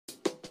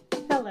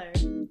Hello,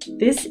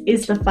 this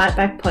is the Fight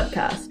Back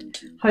podcast,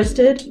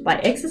 hosted by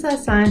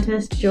exercise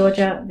scientist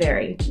Georgia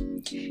Very.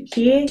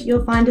 Here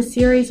you'll find a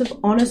series of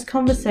honest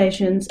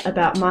conversations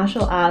about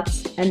martial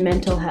arts and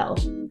mental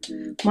health.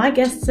 My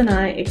guests and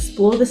I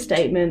explore the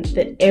statement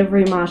that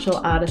every martial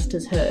artist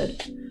has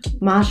heard: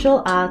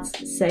 martial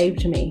arts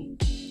saved me.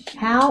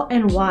 How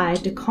and why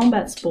do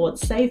combat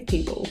sports save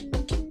people?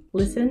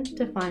 Listen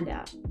to find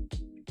out.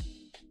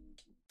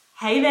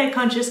 Hey there,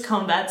 conscious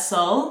combat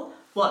soul.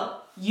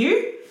 What,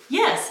 you?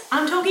 Yes,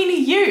 I'm talking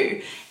to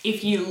you.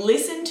 If you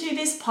listen to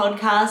this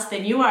podcast,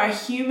 then you are a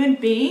human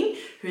being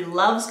who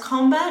loves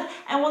combat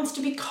and wants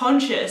to be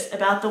conscious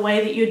about the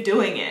way that you're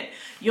doing it.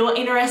 You're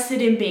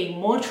interested in being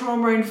more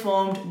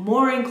trauma-informed,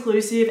 more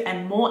inclusive,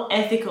 and more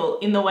ethical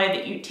in the way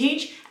that you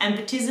teach and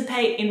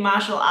participate in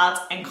martial arts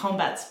and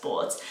combat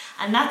sports.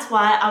 And that's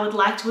why I would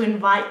like to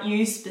invite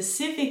you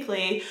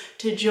specifically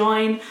to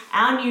join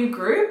our new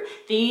group,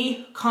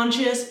 the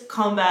Conscious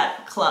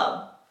Combat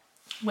Club.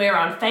 We're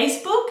on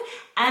Facebook,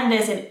 and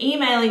there's an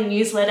emailing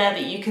newsletter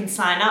that you can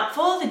sign up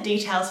for, the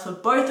details for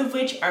both of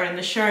which are in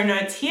the show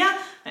notes here.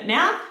 But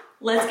now,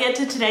 let's get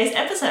to today's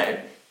episode.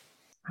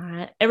 All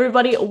right,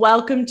 everybody,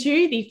 welcome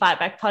to the Fight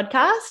Back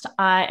podcast.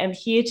 I am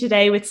here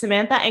today with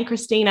Samantha and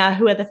Christina,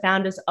 who are the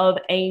founders of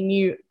a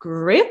new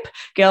group.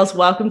 Girls,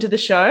 welcome to the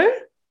show.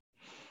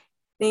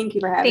 Thank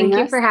you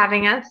for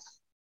having us.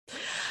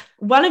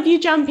 One of you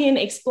jump in,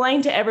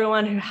 explain to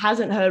everyone who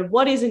hasn't heard,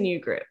 what is a new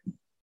group?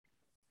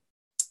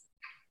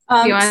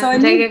 You want to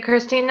take it,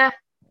 Christina?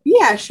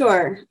 Yeah,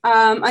 sure.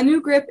 A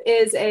new grip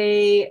is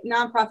a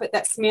nonprofit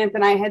that Samantha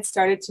and I had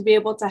started to be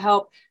able to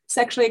help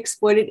sexually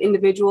exploited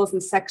individuals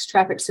and sex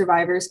trafficked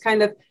survivors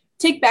kind of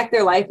take back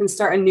their life and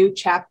start a new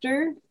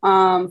chapter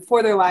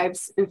for their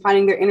lives and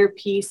finding their inner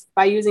peace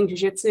by using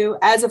jiu-jitsu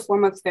as a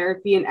form of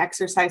therapy and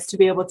exercise to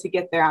be able to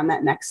get there on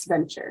that next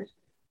venture.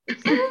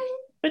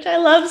 Which I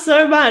love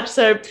so much.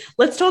 So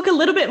let's talk a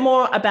little bit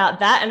more about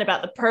that and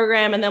about the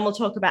program, and then we'll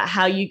talk about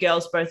how you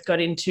girls both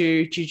got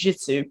into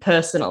jiu-jitsu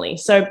personally.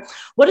 So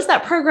what does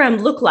that program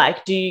look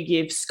like? Do you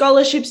give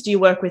scholarships? Do you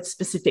work with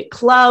specific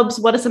clubs?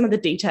 What are some of the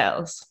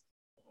details?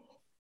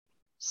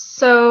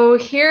 So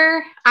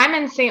here, I'm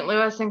in St.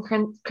 Louis and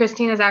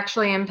Christina's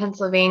actually in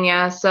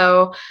Pennsylvania.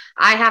 So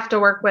I have to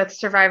work with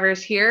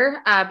survivors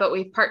here, but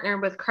we've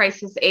partnered with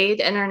Crisis Aid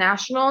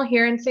International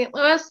here in St.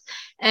 Louis,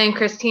 and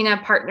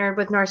Christina partnered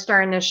with North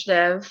Star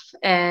Initiative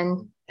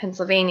in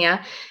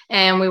Pennsylvania.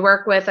 And we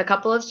work with a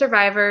couple of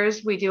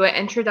survivors. We do an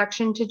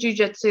introduction to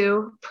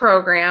jiu-jitsu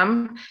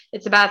program.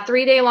 It's about a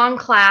 3-day long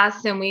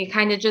class, and we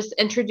kind of just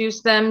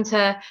introduce them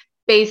to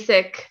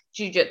basic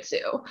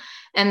jiu-jitsu.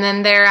 And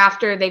then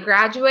thereafter they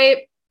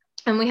graduate,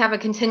 and we have a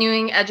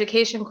continuing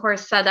education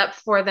course set up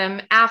for them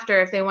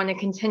after if they want to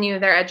continue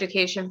their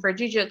education for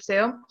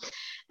jiu-jitsu.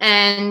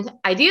 And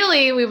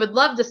ideally, we would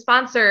love to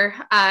sponsor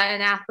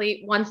an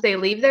athlete once they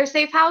leave their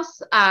safe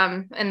house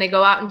and they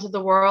go out into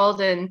the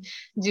world and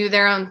do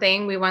their own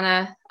thing. We want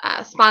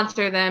to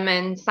sponsor them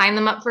and sign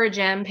them up for a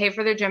gym, pay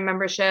for their gym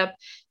membership,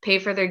 pay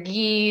for their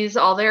gis,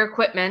 all their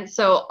equipment.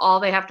 So all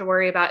they have to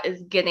worry about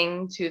is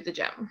getting to the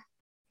gym.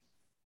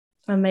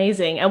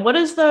 Amazing. And what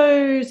does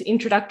those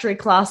introductory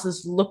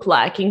classes look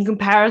like in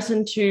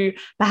comparison to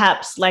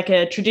perhaps like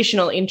a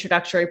traditional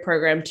introductory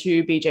program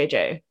to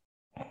BJJ?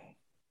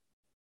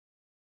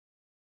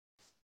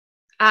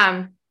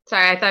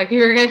 Sorry, I thought you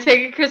were going to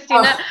take it,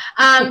 Christina.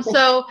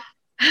 So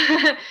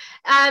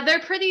they're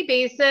pretty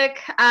basic.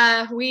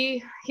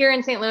 We here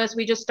in St. Louis,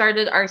 we just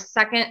started our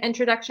second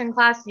introduction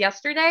class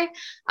yesterday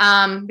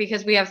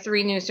because we have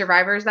 3 new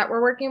survivors that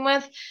we're working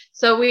with.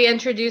 So we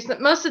introduced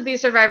that most of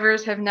these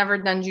survivors have never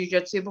done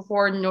jiu-jitsu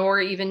before, nor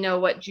even know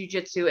what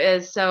jiu-jitsu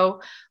is.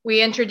 So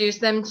we introduce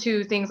them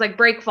to things like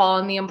breakfall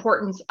and the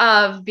importance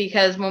of,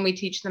 because when we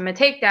teach them a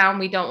takedown,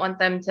 we don't want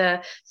them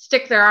to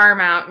stick their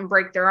arm out and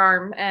break their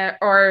arm,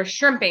 or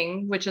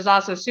shrimping, which is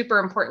also super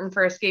important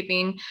for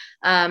escaping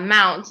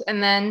mount.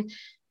 And then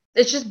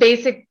it's just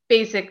basic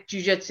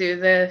jiu-jitsu,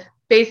 the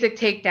basic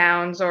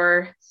takedowns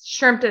or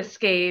shrimp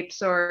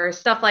escapes or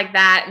stuff like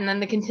that. And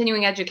then the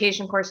continuing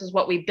education course is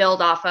what we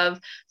build off of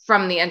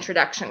from the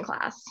introduction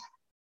class.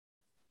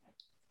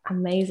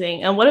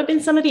 Amazing. And what have been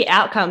some of the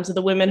outcomes of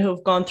the women who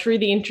have gone through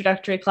the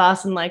introductory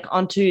class and like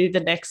onto the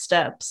next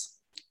steps?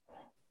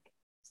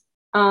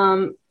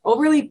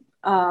 Overly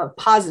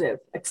positive,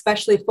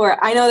 especially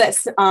for, I know that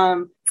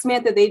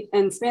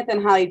Samantha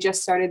and Holly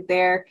just started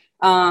their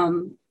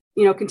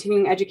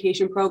continuing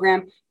education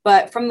program,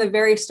 but from the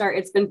very start,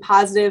 it's been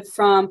positive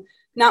from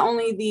not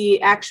only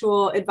the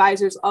actual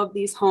advisors of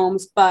these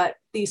homes, but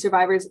the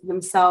survivors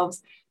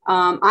themselves.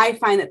 I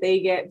find that they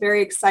get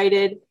very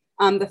excited.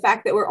 The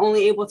fact that we're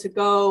only able to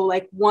go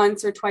like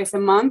once or twice a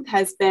month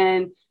has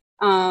been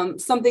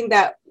something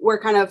that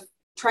we're kind of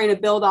trying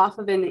to build off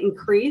of and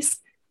increase.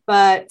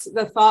 But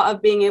the thought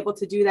of being able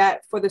to do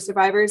that for the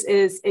survivors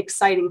is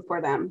exciting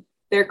for them.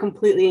 They're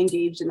completely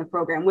engaged in the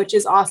program, which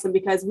is awesome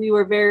because we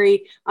were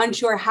very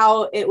unsure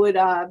how it would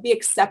be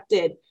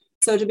accepted.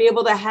 So to be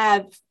able to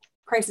have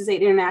Crisis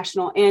Aid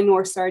International and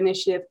North Star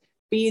Initiative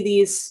be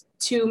these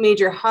two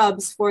major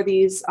hubs for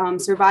these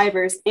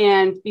survivors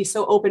and be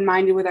so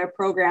open-minded with our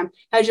program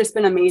has just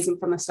been amazing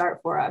from the start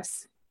for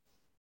us.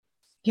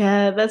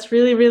 Yeah, that's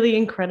really, really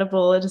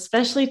incredible. And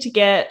especially to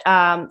get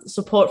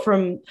support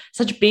from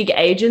such big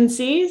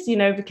agencies,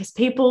 because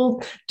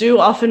people do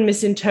often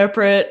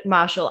misinterpret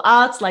martial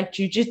arts like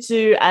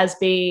jiu-jitsu as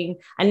being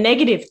a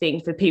negative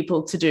thing for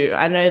people to do.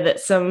 I know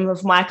that some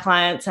of my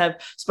clients have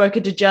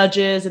spoken to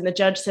judges and the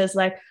judge says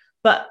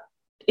but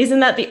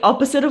isn't that the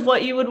opposite of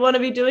what you would want to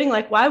be doing?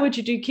 Like, why would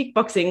you do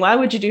kickboxing? Why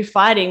would you do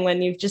fighting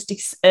when you've just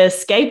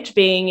escaped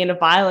being in a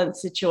violent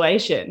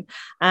situation?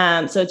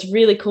 So it's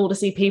really cool to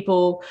see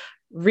people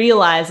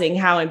realizing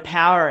how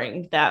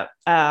empowering that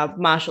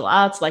martial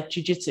arts like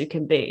jiu-jitsu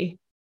can be.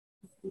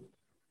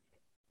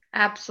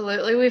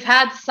 Absolutely. We've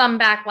had some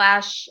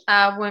backlash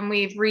when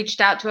we've reached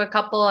out to a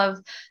couple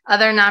of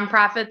other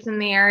nonprofits in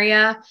the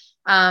area.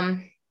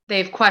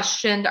 They've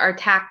questioned our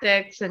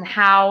tactics and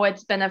how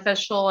it's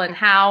beneficial and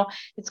how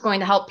it's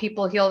going to help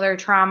people heal their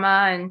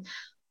trauma. And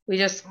we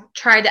just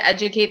try to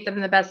educate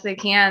them the best they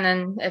can.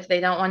 And if they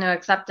don't want to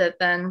accept it,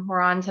 then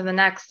we're on to the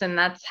next. And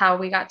that's how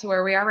we got to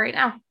where we are right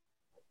now.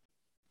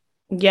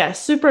 Yeah,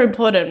 super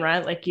important,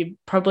 right? Like, you're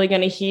probably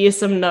going to hear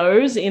some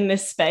no's in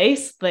this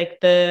space. Like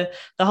the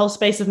whole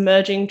space of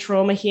merging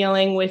trauma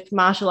healing with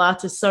martial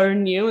arts is so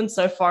new and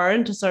so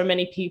foreign to so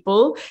many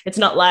people. It's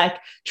not like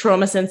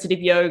trauma sensitive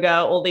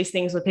yoga, all these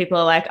things where people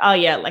are like, oh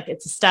yeah, like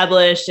it's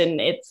established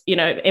and it's,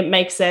 it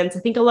makes sense.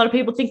 I think a lot of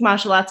people think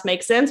martial arts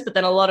makes sense, but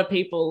then a lot of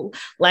people,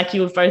 like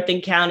you have both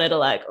encountered, are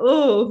like,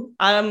 oh,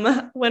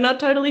 we're not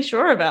totally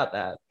sure about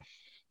that.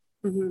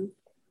 Mm-hmm.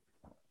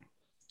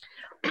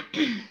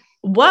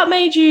 What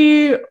made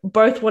you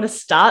both want to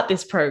start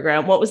this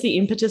program? What was the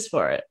impetus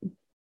for it?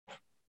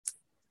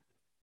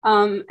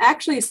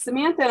 Actually,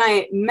 Samantha and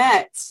I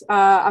met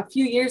a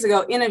few years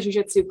ago in a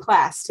jiu-jitsu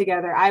class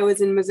together. I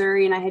was in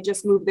Missouri and I had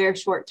just moved there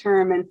short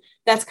term. And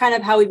that's kind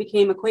of how we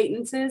became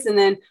acquaintances. And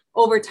then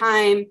over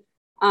time,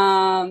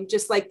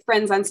 just like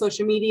friends on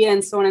social media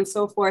and so on and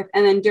so forth.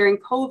 And then during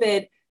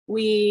COVID,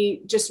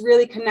 we just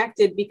really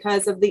connected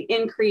because of the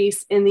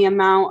increase in the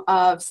amount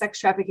of sex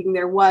trafficking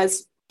there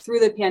was through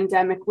the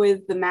pandemic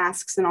with the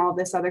masks and all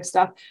this other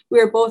stuff. We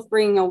were both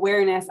bringing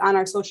awareness on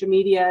our social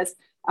medias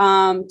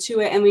to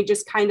it. And we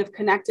just kind of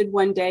connected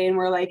one day and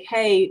we're like,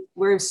 hey,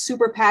 we're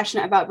super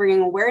passionate about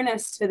bringing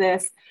awareness to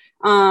this,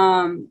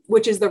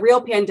 which is the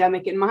real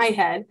pandemic in my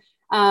head.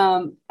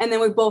 And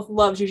then we both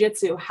love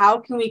jiu-jitsu. How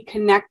can we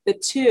connect the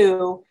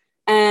two?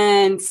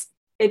 And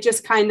it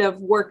just kind of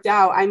worked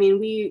out. I mean,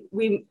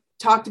 we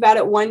talked about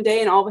it one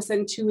day and all of a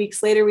sudden 2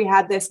 weeks later, we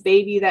had this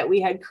baby that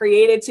we had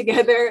created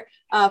together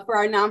for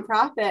our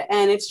nonprofit.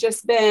 And it's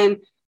just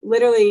been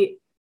literally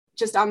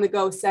just on the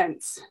go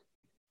since.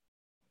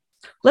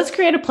 Let's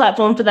create a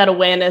platform for that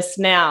awareness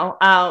now.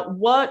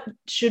 What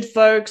should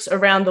folks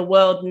around the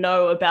world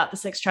know about the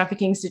sex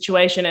trafficking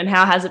situation and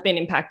how has it been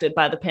impacted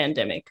by the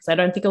pandemic? Because I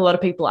don't think a lot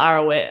of people are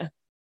aware.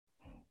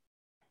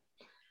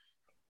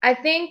 I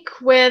think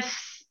with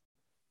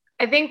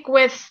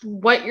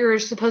what you're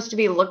supposed to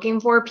be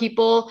looking for,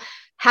 people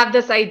have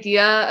this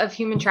idea of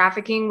human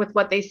trafficking with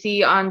what they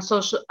see on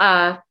social,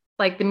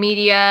 like the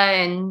media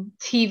and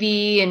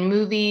TV and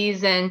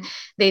movies, and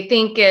they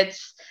think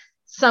it's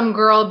some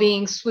girl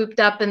being swooped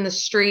up in the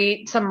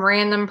street, some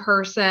random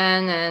person,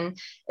 and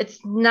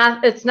it's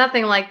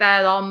nothing like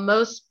that at all.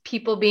 Most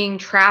people being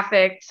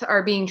trafficked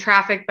are being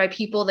trafficked by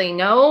people they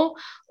know,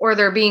 or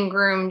they're being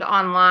groomed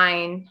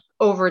online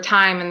over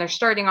time, and they're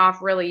starting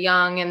off really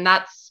young. And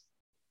that's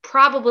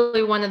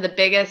probably one of the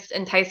biggest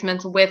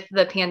enticements with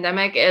the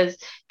pandemic is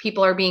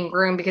people are being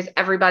groomed because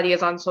everybody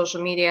is on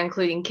social media,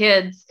 including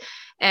kids,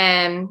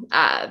 and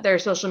their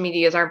social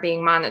medias aren't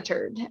being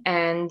monitored.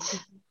 And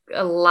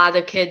a lot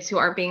of kids who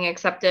aren't being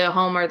accepted at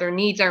home or their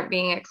needs aren't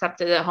being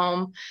accepted at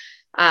home,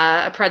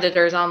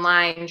 predators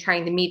online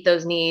trying to meet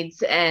those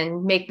needs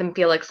and make them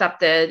feel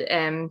accepted.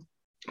 And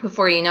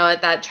before you know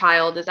it, that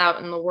child is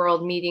out in the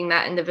world meeting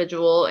that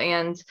individual,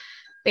 and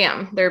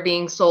bam, they're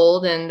being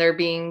sold and they're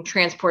being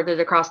transported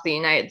across the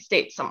United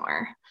States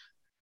somewhere.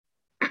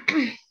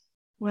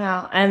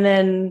 Wow. And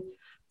then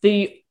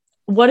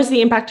what is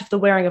the impact of the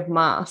wearing of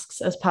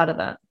masks as part of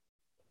that?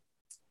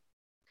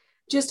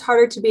 Just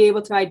harder to be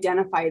able to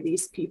identify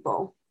these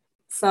people.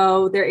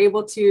 So they're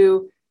able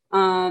to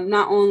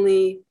not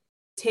only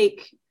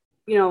take,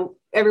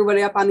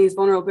 everybody up on these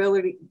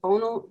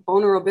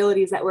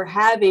vulnerabilities that we're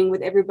having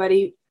with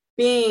everybody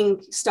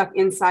being stuck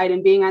inside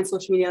and being on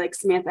social media, like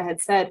Samantha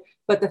had said,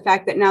 but the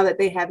fact that now that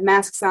they have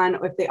masks on,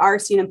 or if they are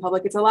seen in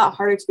public, it's a lot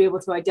harder to be able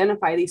to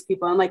identify these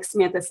people. And like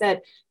Samantha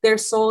said, they're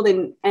sold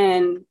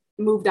and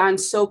moved on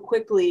so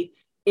quickly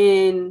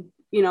in,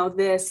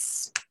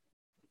 this,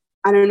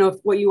 I don't know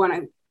what you want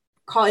to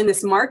call in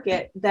this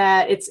market,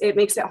 that it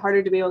makes it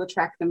harder to be able to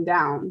track them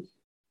down.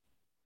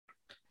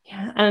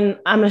 Yeah, and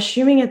I'm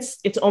assuming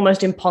it's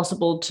almost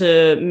impossible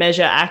to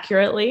measure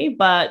accurately,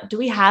 but do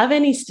we have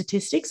any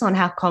statistics on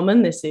how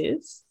common this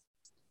is?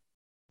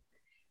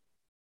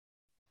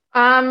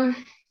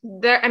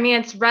 there, I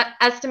mean, it's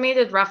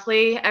estimated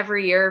roughly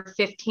every year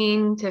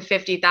 15 to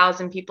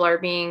 50,000 people are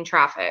being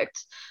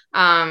trafficked.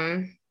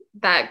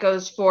 That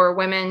goes for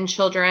women,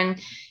 children,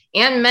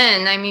 and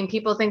men. I mean,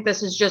 people think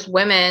this is just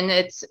women.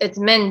 It's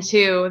men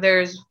too.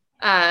 There's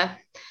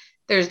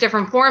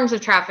different forms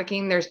of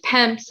trafficking. There's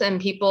pimps and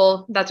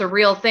people. That's a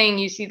real thing.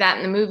 You see that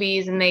in the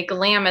movies and they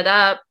glam it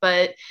up,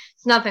 but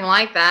it's nothing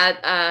like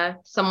that.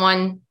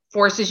 Someone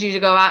forces you to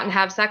go out and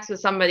have sex with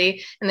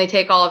somebody and they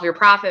take all of your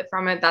profit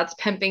from it. That's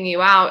pimping you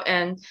out.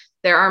 And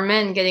there are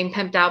men getting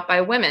pimped out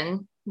by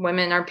women.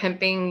 Women are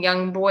pimping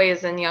young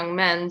boys and young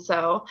men.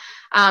 So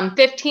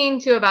 15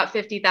 to about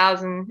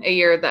 50,000 a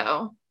year,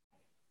 though.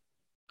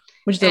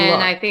 Which is a lot.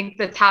 And I think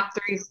the top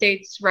 3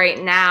 states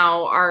right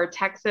now are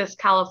Texas,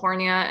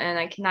 California, and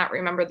I cannot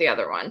remember the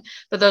other one.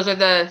 But those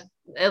are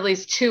at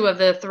least 2 of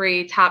the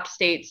 3 top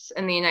states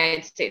in the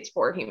United States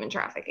for human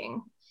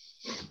trafficking.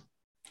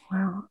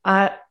 Wow.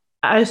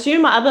 I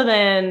assume other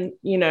than,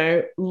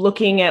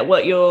 looking at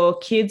what your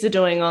kids are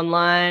doing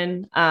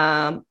online,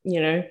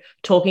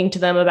 talking to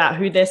them about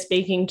who they're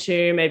speaking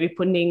to, maybe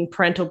putting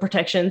parental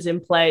protections in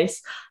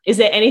place, is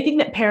there anything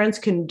that parents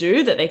can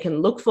do that they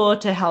can look for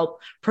to help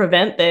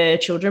prevent their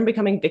children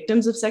becoming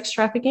victims of sex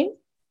trafficking?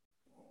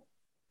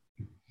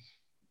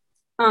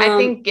 I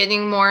think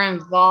getting more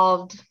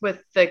involved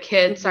with the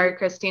kids. Mm-hmm. Sorry,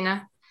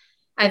 Christina.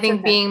 I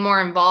think being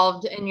more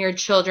involved in your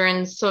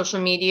children's social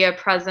media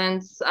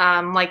presence,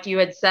 like you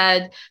had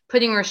said,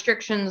 putting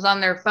restrictions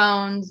on their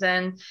phones.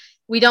 And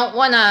we don't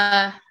want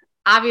to,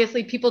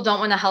 obviously, people don't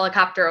want to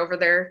helicopter over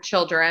their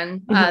children.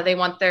 Mm-hmm. They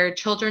want their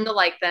children to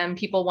like them.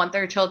 People want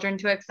their children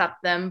to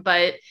accept them.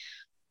 But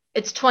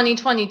it's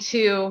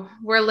 2022.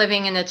 We're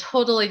living in a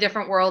totally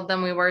different world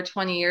than we were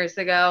 20 years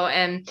ago.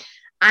 And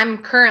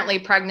I'm currently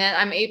pregnant.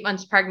 I'm 8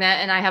 months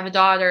pregnant, and I have a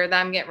daughter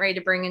that I'm getting ready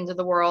to bring into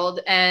the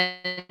world.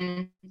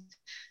 And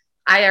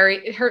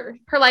her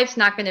life's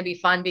not going to be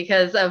fun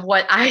because of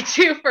what I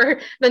do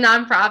for the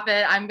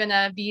nonprofit. I'm going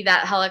to be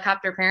that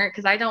helicopter parent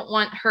because I don't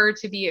want her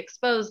to be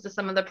exposed to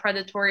some of the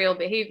predatory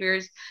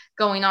behaviors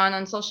going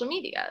on social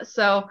media.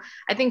 So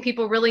I think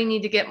people really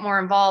need to get more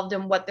involved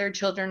in what their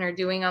children are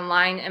doing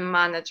online and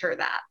monitor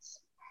that.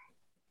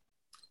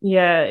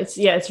 Yeah,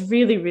 it's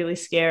really, really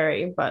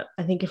scary. But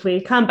I think if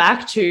we come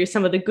back to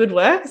some of the good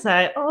works,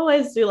 I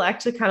always do like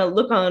to kind of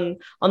look on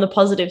the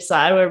positive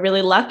side. We're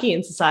really lucky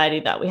in society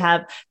that we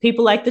have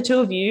people like the 2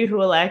 of you who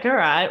are like, all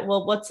right,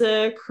 well, what's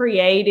a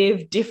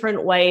creative,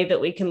 different way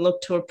that we can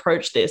look to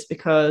approach this?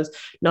 Because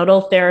not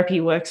all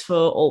therapy works for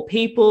all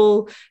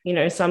people.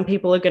 Some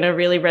people are going to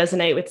really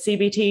resonate with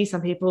CBT.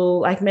 Some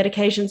people like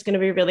medication is going to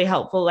be really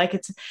helpful. Like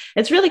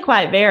it's really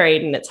quite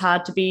varied, and it's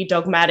hard to be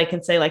dogmatic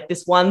and say like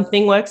this one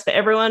thing works for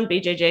everyone.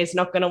 BJJ is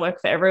not going to work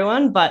for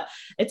everyone, but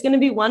it's going to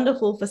be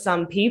wonderful for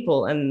some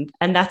people. And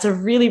that's a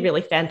really,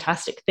 really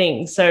fantastic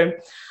thing. So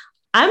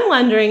I'm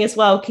wondering as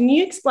well, can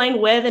you explain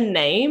where the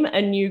name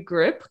A New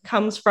Grip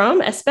comes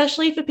from,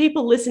 especially for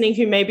people listening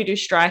who maybe do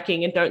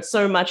striking and don't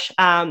so much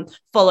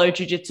follow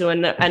jiu-jitsu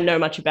and know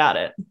much about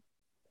it?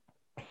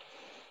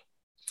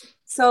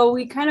 So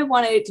we kind of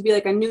wanted it to be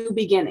like a new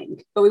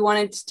beginning, but we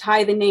wanted to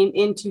tie the name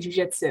into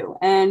jiu-jitsu.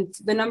 And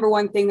the number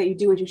one thing that you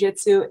do in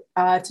jiu-jitsu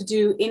to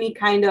do any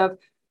kind of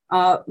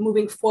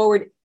moving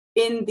forward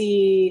in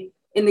the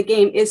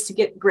game is to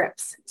get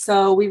grips.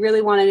 So we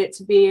really wanted it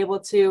to be able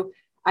to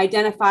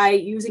identify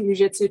using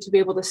jiu-jitsu to be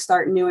able to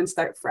start new and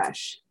start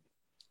fresh.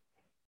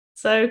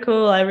 So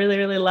cool. I really,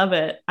 really love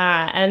it.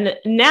 And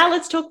now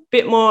let's talk a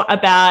bit more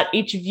about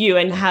each of you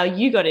and how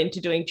you got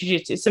into doing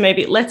jiu-jitsu. So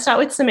maybe let's start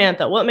with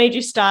Samantha. What made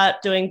you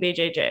start doing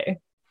BJJ?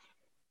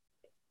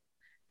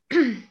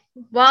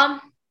 Well,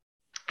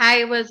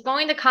 I was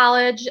going to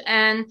college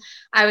and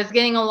I was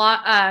getting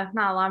not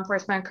a law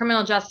enforcement,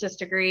 criminal justice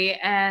degree,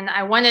 and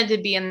I wanted to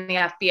be in the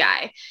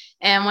FBI.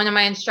 And one of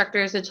my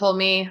instructors had told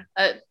me,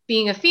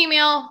 being a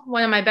female,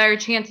 one of my better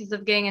chances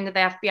of getting into the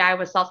FBI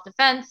was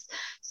self-defense.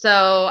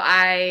 So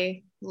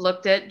I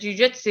looked at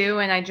jiu-jitsu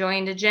and I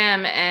joined a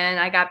gym and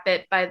I got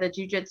bit by the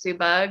jiu-jitsu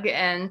bug,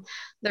 and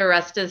the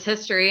rest is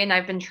history. And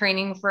I've been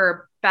training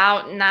for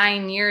about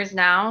 9 years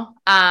now.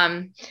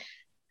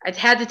 I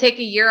had to take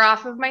a year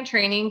off of my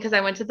training because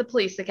I went to the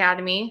police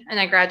academy and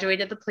I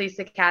graduated the police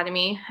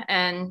academy.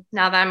 And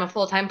now that I'm a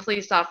full-time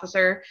police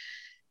officer,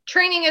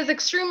 training is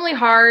extremely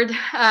hard.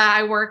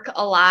 I work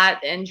a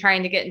lot and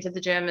trying to get into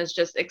the gym is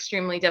just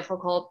extremely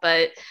difficult,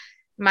 but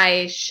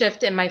my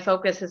shift and my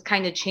focus has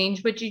kind of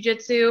changed with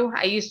jiu-jitsu.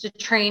 I used to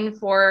train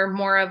for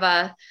more of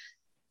a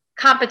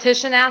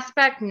competition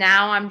aspect.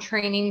 Now I'm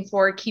training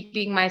for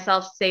keeping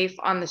myself safe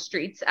on the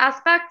streets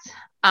aspect.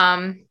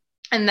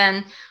 And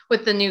then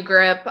with the new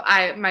grip,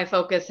 my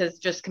focus has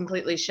just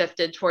completely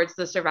shifted towards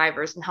the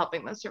survivors and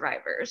helping the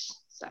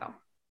survivors. So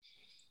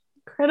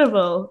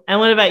incredible. And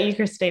what about you,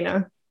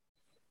 Christina?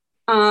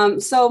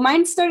 So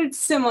mine started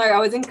similar. I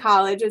was in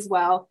college as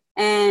well.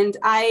 And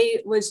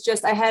I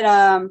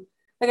had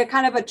like a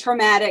kind of a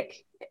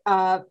traumatic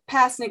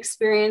past and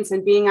experience,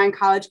 and being on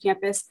college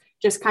campus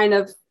just kind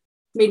of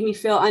made me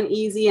feel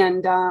uneasy.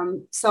 And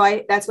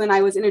so that's when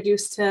I was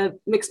introduced to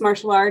mixed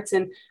martial arts,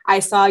 and I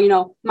saw,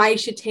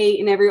 Maisha Tate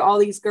and all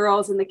these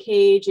girls in the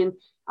cage, and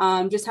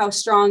just how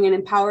strong and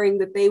empowering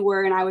that they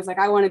were. And I was like,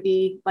 I want to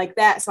be like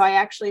that. So I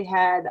actually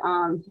had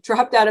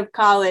dropped out of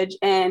college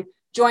and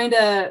joined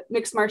a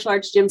mixed martial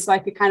arts gym so I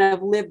could kind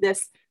of live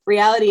this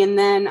reality. And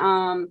then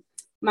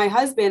my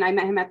husband, I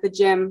met him at the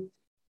gym,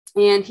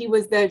 and he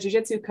was the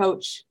jiu-jitsu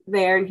coach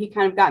there, and he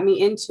kind of got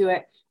me into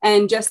it.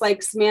 And just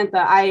like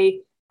Samantha, I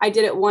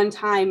did it one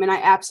time and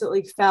I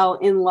absolutely fell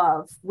in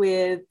love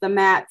with the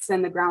mats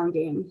and the ground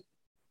game.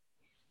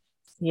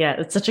 Yeah,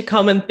 it's such a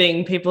common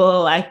thing.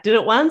 People like did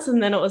it once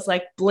and then it was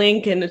like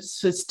blink, and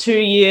it's just 2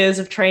 years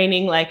of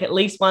training, like at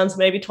least once,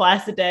 maybe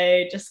twice a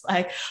day, just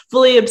like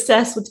fully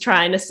obsessed with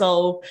trying to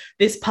solve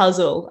this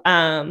puzzle.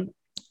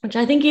 Which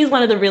I think is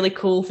one of the really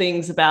cool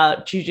things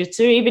about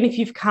jiu-jitsu. Even if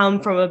you've come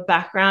from a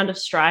background of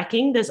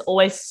striking, there's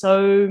always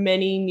so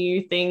many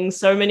new things,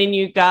 so many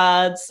new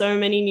guards, so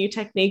many new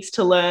techniques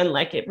to learn.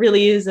 Like it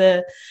really is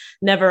a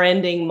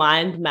never-ending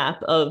mind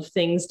map of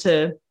things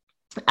to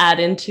add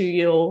into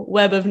your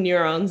web of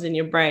neurons in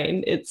your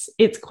brain.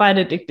 It's quite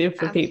addictive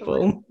for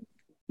people.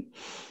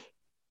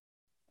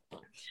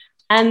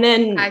 And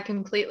then I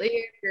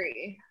completely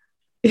agree.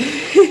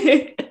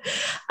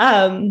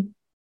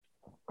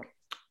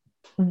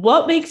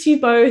 What makes you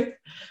both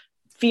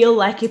feel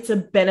like it's a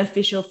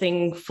beneficial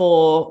thing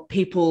for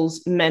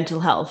people's mental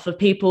health, for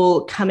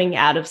people coming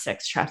out of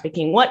sex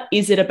trafficking? What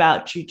is it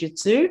about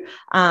jiu-jitsu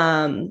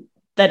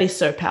that is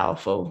so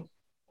powerful?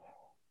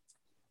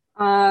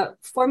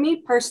 For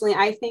me personally,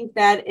 I think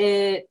that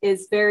it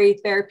is very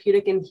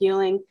therapeutic and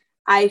healing.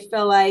 I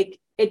feel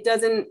like it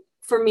didn't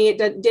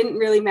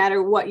really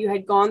matter what you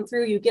had gone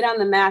through. You get on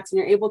the mats and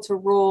you're able to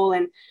roll,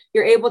 and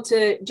you're able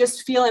to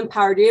just feel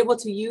empowered. You're able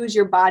to use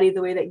your body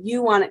the way that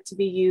you want it to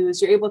be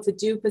used. You're able to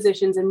do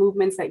positions and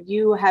movements that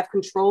you have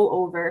control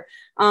over.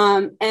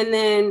 And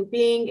then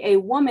being a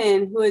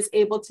woman who is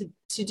able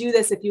to do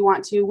this, if you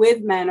want to,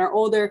 with men or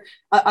older,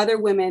 other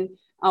women,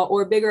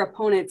 or bigger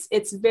opponents,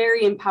 it's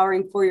very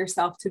empowering for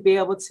yourself to be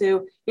able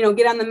to,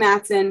 get on the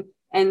mats and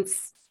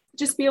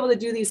just be able to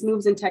do these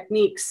moves and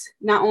techniques,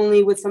 not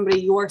only with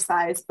somebody your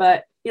size,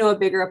 but, a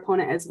bigger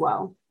opponent as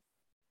well.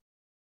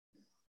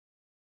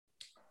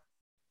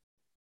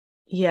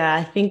 Yeah,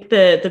 I think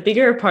the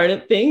bigger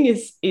opponent thing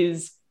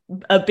is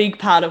a big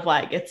part of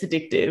why it gets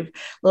addictive.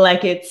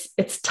 Like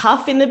it's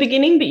tough in the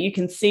beginning, but you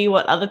can see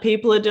what other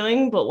people are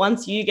doing. But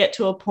once you get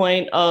to a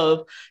point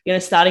of,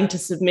 starting to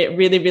submit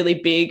really, really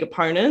big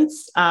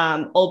opponents,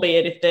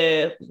 albeit if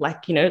they're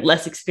like,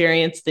 less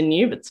experienced than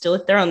you, but still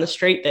if they're on the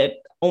street, they're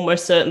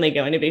almost certainly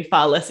going to be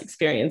far less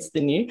experienced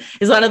than you,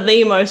 is one of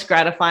the most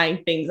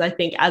gratifying things, I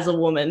think, as a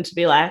woman, to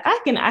be like, I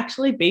can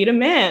actually beat a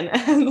man.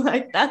 And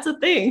like, that's a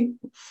thing.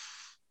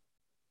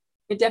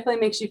 It definitely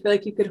makes you feel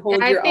like you could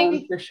hold your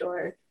own, for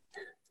sure.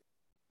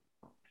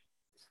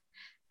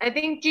 I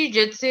think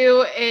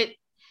jiu-jitsu,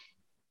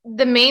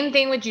 the main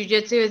thing with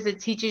jiu-jitsu is it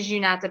teaches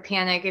you not to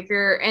panic. If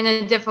you're in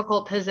a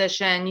difficult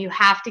position, you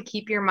have to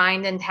keep your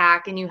mind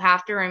intact and you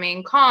have to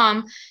remain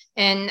calm.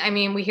 And I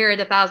mean, we hear it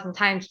 1,000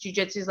 times,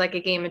 jiu-jitsu is like a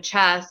game of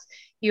chess.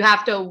 You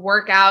have to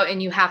work out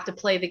and you have to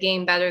play the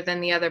game better than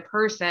the other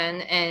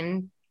person.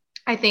 And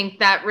I think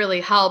that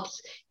really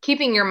helps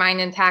keeping your mind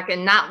intact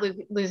and not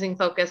losing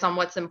focus on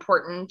what's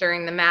important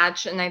during the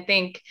match. And I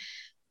think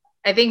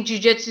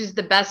jiu-jitsu is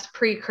the best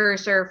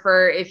precursor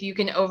for, if you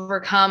can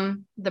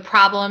overcome the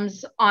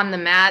problems on the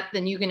mat,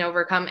 then you can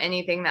overcome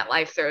anything that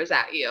life throws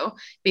at you,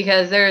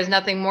 because there is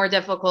nothing more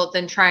difficult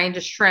than trying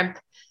to shrimp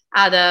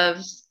out of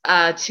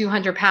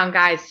 200-pound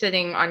guy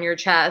sitting on your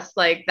chest.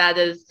 Like, that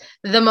is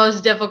the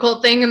most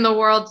difficult thing in the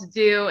world to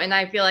do. And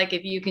I feel like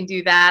if you can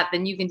do that,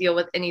 then you can deal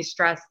with any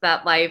stress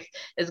that life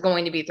is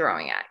going to be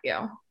throwing at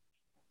you.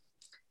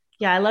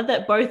 Yeah, I love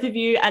that both of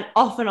you, and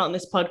often on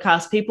this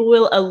podcast, people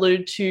will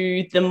allude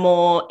to the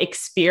more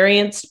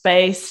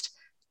experience-based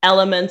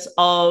elements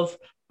of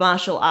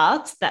martial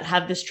arts that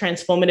have this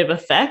transformative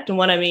effect. And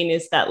what I mean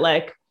is that,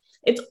 like,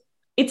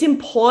 it's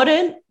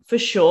important for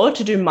sure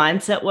to do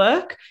mindset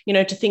work,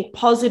 to think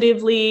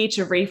positively,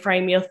 to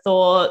reframe your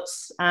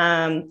thoughts,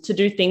 to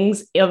do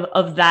things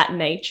of that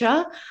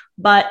nature.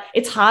 But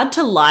it's hard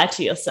to lie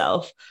to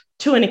yourself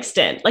to an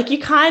extent. Like, you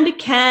kind of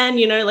can,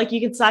 like, you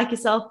can psych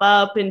yourself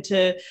up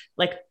into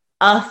like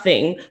a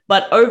thing,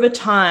 but over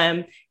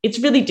time it's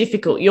really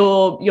difficult.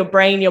 Your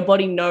brain, your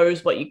body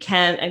knows what you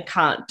can and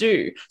can't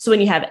do. So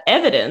when you have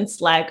evidence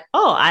like,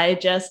 oh, I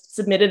just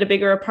submitted a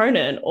bigger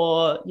opponent,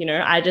 or,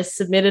 I just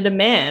submitted a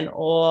man,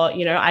 or,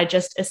 I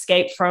just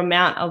escaped from a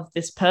mount of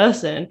this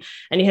person,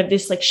 and you have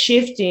this like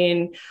shift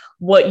in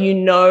what you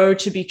know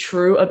to be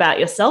true about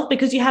yourself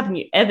because you have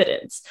new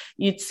evidence.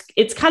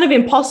 It's kind of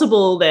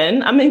impossible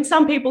then. I mean,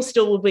 some people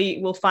still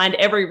will find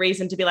every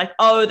reason to be like,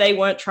 oh, they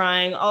weren't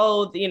trying.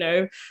 Oh,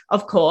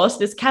 of course,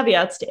 there's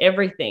caveats to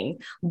everything.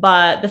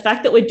 But the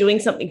fact that we're doing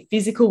something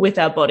physical with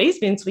our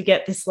bodies means we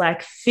get this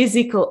like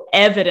physical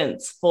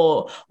evidence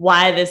for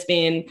why there's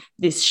been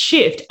this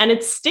shift. And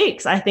it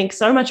sticks, I think,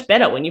 so much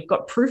better when you've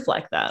got proof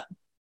like that.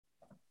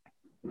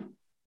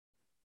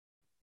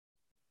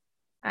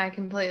 I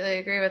completely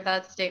agree with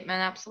that statement.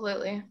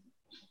 Absolutely.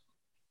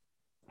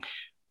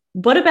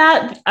 What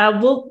about,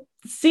 we'll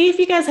see if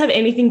you guys have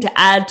anything to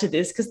add to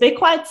this because they're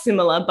quite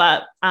similar.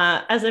 But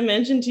as I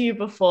mentioned to you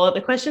before,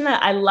 the question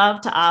that I love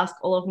to ask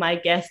all of my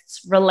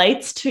guests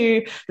relates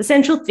to the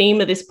central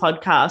theme of this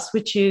podcast,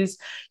 which is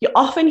you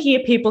often hear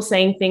people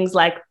saying things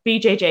like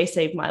BJJ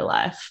saved my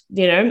life,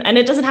 and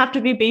it doesn't have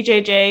to be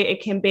BJJ.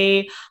 It can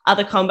be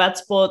other combat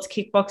sports,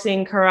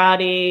 kickboxing,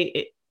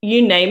 karate,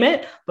 you name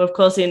it. But of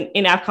course,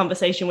 in our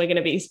conversation, we're going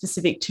to be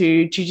specific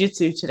to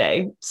jiu-jitsu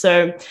today.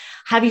 So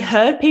have you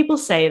heard people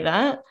say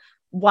that?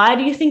 Why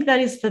do you think that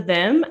is for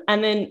them?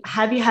 And then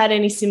have you had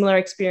any similar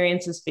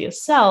experiences for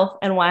yourself?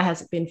 And why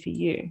has it been for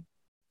you?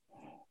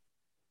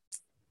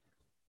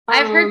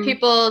 I've heard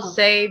people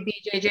say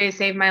BJJ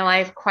saved my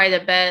life quite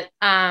a bit.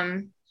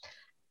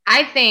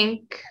 I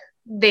think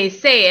they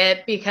say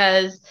it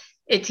because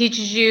it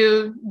teaches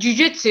you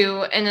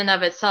jiu-jitsu in and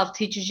of itself,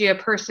 teaches you to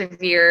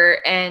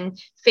persevere and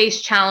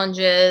face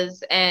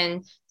challenges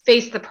and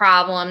face the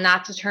problem,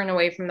 not to turn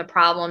away from the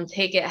problem,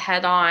 take it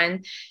head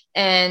on.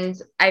 And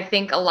I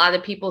think a lot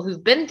of people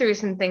who've been through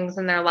some things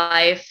in their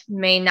life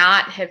may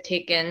not have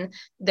taken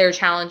their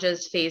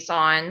challenges face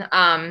on.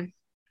 And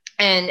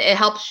it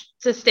helps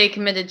to stay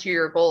committed to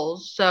your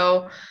goals.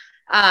 So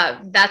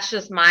that's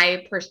just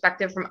my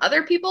perspective from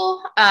other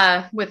people.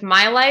 With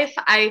my life,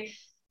 I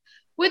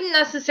wouldn't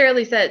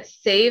necessarily say it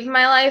saved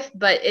my life,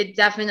 but it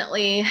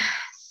definitely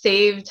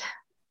saved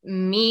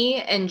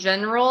me in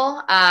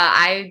general.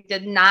 I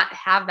did not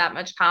have that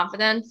much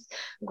confidence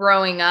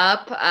growing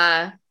up.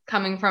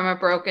 Coming from a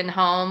broken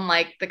home,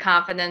 like the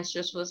confidence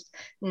just was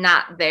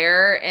not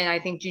there. And I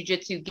think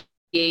jiu-jitsu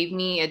gave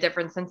me a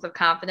different sense of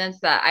confidence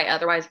that I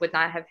otherwise would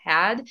not have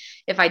had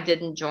if I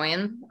didn't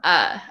join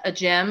a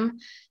gym.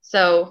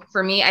 So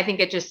for me, I think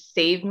it just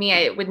saved me.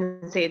 I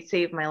wouldn't say it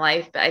saved my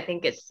life, but I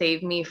think it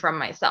saved me from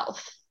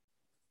myself.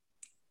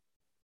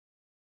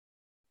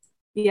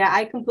 Yeah,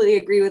 I completely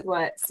agree with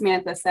what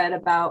Samantha said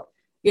about,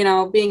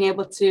 being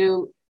able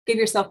to give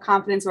yourself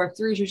confidence, or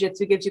through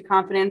jiu-jitsu gives you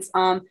confidence.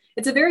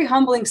 It's a very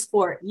humbling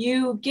sport.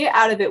 You get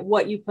out of it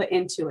what you put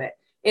into it.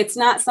 It's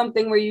not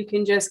something where you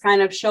can just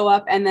kind of show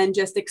up and then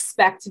just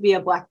expect to be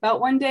a black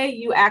belt one day.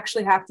 You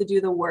actually have to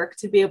do the work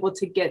to be able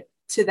to get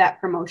to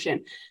that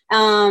promotion.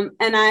 And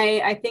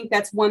I think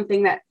that's one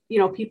thing that,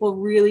 people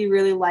really,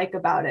 really like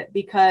about it,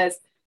 because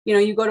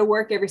you go to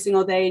work every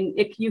single day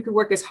and you could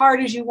work as hard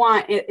as you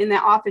want in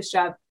that office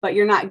job, but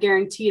you're not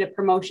guaranteed a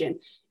promotion.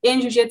 In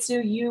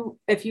jiu-jitsu,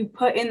 if you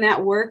put in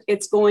that work,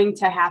 it's going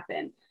to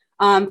happen.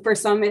 For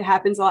some, it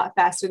happens a lot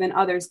faster than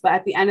others, but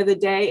at the end of the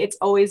day, it's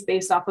always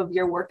based off of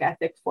your work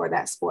ethic for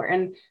that sport.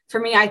 And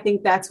for me, I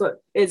think that's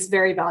what is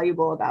very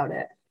valuable about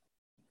it.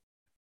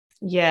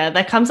 Yeah,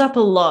 that comes up a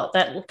lot,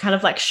 that kind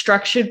of like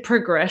structured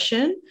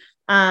progression.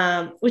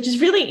 Which is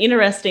really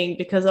interesting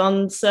because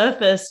on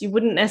surface, you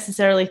wouldn't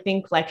necessarily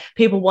think like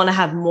people want to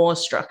have more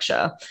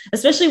structure,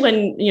 especially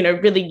when,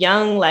 really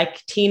young,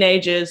 like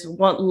teenagers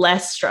want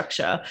less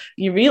structure.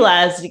 You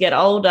realize as you get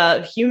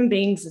older, human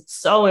beings, it's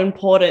so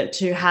important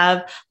to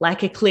have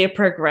like a clear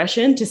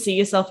progression to see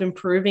yourself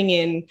improving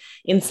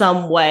in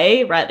some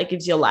way, right? That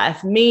gives your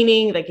life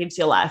meaning, that gives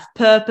your life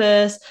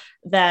purpose,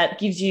 that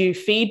gives you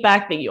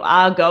feedback that you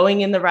are going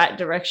in the right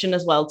direction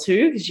as well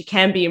too, because you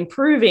can be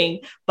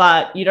improving,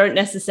 but you don't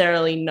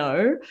necessarily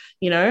know,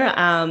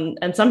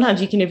 and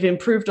sometimes you can have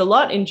improved a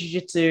lot in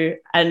jiu-jitsu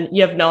and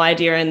you have no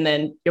idea, and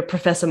then your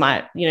professor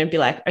might, be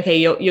like, okay,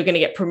 you're going to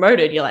get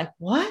promoted. You're like,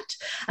 what?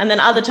 And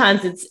then other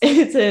times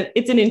it's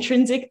an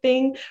intrinsic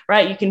thing,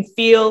 right? You can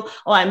feel,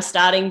 oh, I'm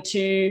starting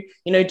to,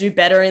 do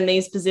better in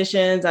these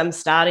positions. I'm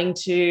starting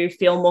to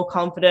feel more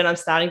confident. I'm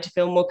starting to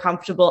feel more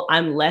comfortable.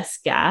 I'm less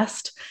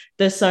gassed.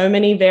 There's so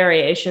many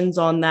variations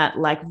on that,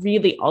 like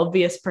really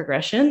obvious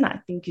progression that I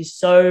think is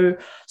so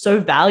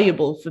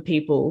valuable for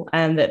people,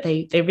 and that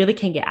they really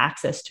can get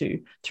access to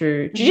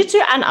through jiu-jitsu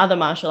and other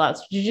martial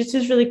arts. Jiu-jitsu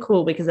is really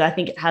cool because I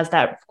think it has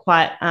that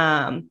quite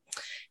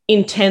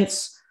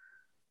intense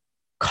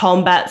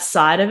combat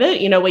side of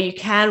it, where you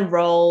can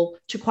roll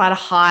to quite a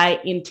high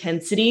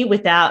intensity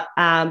without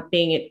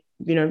being at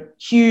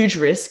huge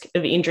risk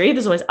of injury.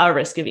 There's always a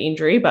risk of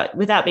injury, but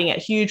without being at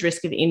huge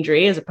risk of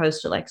injury, as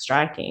opposed to like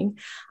striking,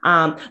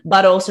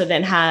 but also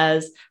then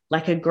has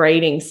like a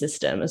grading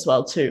system as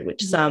well too,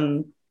 which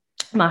some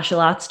martial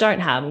arts don't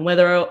have. And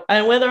whether or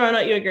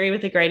not you agree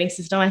with the grading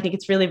system, I think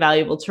it's really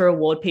valuable to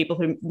reward people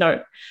who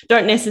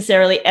don't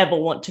necessarily ever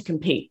want to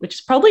compete, which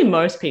is probably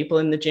most people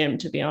in the gym,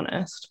 to be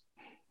honest.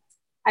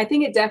 I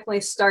think it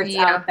definitely starts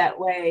out that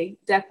way.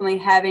 Definitely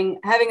having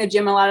a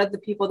gym, a lot of the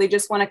people, they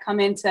just want to come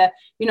in to,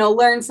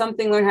 learn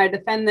something, learn how to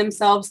defend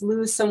themselves,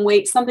 lose some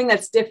weight, something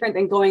that's different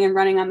than going and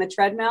running on the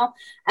treadmill.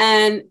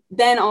 And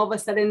then all of a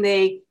sudden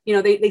they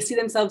see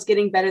themselves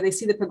getting better. They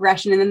see the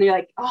progression, and then they're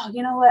like, oh,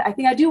 you know what? I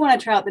think I do want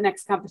to try out the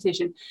next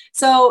competition.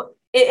 So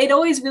it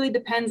always really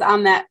depends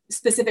on that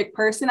specific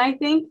person, I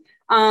think.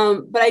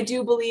 But I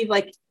do believe,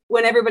 like,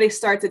 when everybody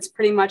starts, it's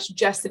pretty much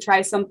just to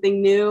try something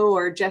new,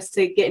 or just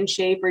to get in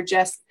shape, or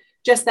just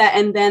just that,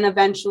 and then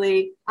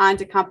eventually on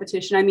to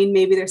competition. I mean,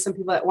 maybe there's some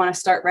people that want to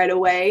start right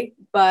away,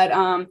 but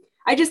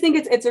I just think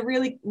it's a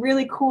really,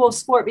 really cool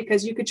sport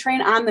because you could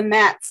train on the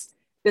mats,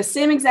 the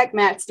same exact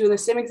mats, doing the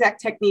same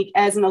exact technique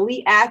as an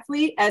elite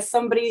athlete, as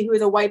somebody who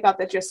is a wipeout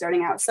that's just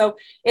starting out. So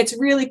it's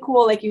really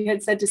cool, like you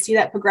had said, to see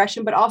that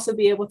progression, but also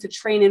be able to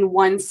train in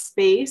one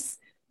space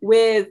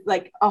with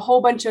like a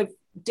whole bunch of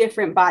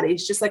different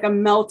bodies, just like a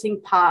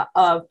melting pot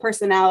of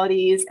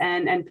personalities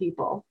and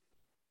people.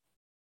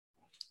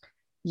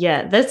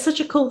 Yeah, that's such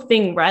a cool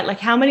thing, right? Like,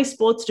 how many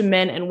sports do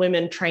men and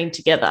women train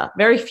together?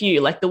 Very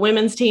few. Like the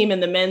women's team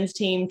and the men's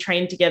team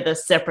train together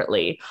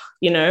separately,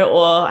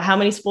 or how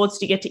many sports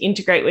do you get to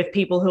integrate with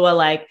people who are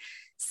like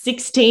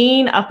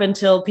 16 up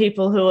until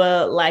people who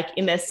are like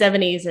in their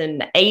 70s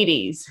and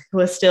 80s who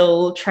are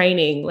still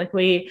training? Like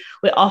we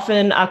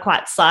often are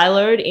quite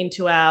siloed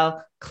into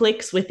our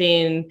cliques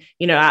within,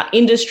 our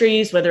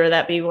industries, whether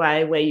that be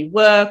where you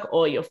work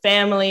or your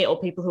family or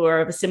people who are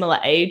of a similar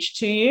age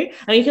to you.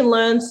 And you can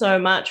learn so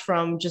much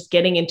from just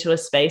getting into a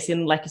space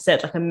in, like you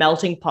said, like a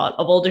melting pot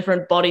of all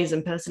different bodies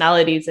and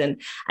personalities and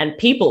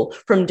people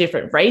from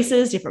different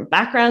races, different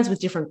backgrounds with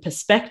different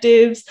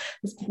perspectives.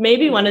 It's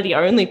maybe one of the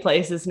only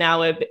places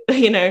now where,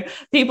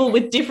 people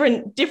with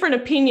different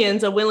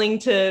opinions are willing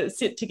to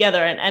sit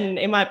together. And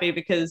it might be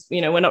because,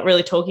 we're not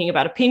really talking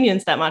about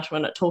opinions that much. We're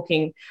not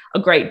talking a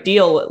great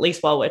deal, at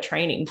least while we're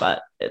training,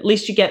 but at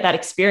least you get that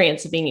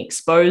experience of being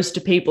exposed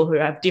to people who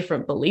have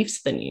different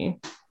beliefs than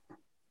you.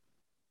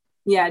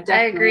 Yeah, definitely.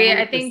 I agree. 100%.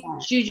 I think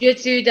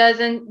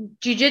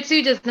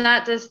jujitsu does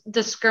not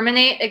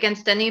discriminate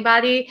against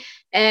anybody,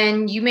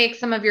 and you make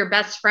some of your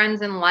best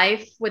friends in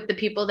life with the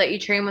people that you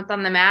train with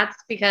on the mats,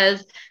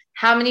 because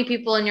how many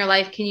people in your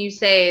life can you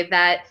say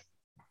that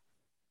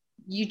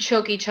you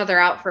choke each other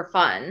out for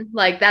fun?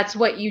 Like, that's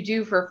what you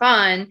do for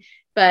fun.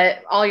 But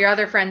all your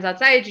other friends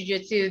outside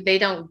jiu-jitsu, they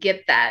don't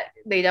get that.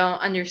 They don't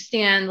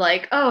understand,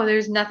 like, oh,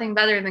 there's nothing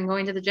better than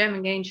going to the gym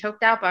and getting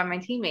choked out by my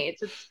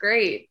teammates. It's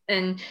great.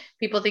 And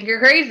people think you're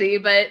crazy,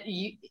 but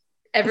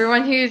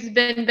everyone who's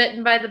been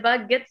bitten by the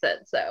bug gets it.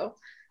 So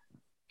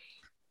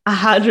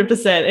 100%.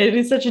 It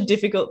is such a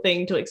difficult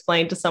thing to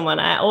explain to someone.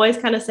 I always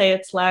kind of say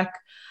it's like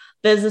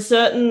there's a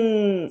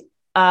certain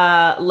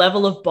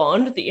level of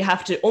bond that you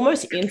have to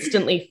almost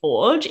instantly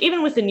forge,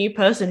 even with a new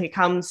person who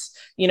comes,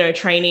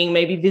 training,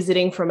 maybe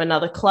visiting from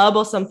another club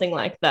or something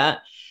like that.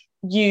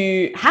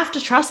 You have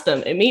to trust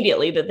them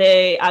immediately that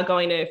they are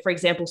going to, for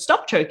example,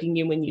 stop choking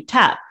you when you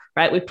tap,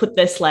 right? We put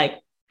this like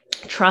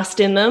trust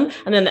in them,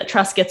 and then that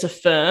trust gets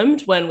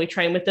affirmed when we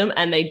train with them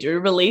and they do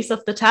release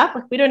off the tap.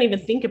 Like, we don't even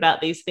think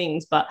about these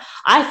things, but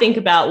I think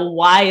about, well,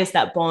 why is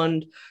that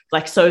bond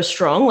like so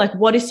strong? Like,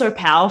 what is so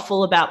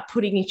powerful about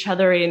putting each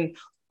other in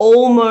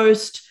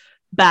almost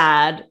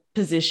bad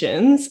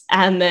positions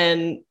and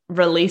then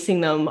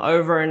releasing them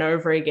over and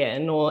over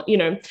again? Or,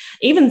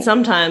 even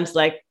sometimes,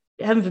 like,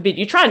 heaven forbid,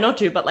 you try not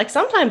to, but like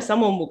sometimes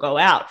someone will go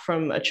out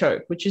from a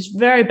choke, which is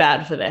very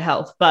bad for their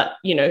health. But,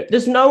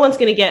 there's no one's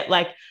going to get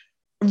like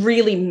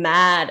really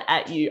mad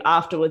at you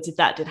afterwards if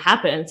that did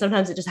happen. And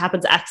sometimes it just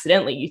happens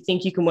accidentally. You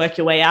think you can work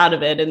your way out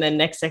of it, and then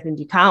next second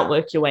you can't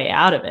work your way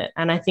out of it.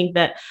 And I think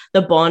that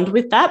the bond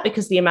with that,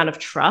 because the amount of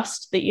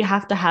trust that you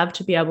have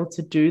to be able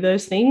to do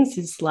those things,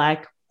 is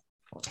like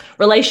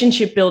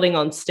relationship building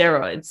on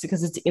steroids,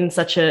 because it's in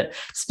such a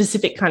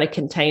specific kind of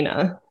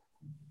container.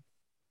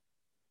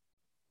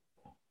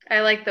 I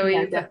like the way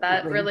you put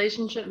that.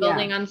 Relationship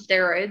building on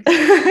steroids.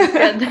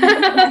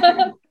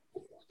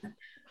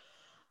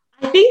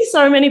 I think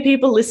so many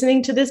people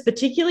listening to this,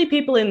 particularly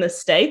people in the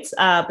States,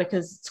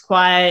 because it's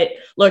quite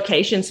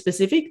location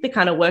specific, the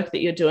kind of work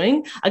that you're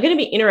doing, are going to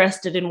be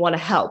interested and want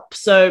to help.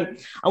 So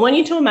I want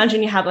you to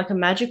imagine you have like a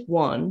magic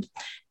wand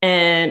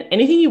and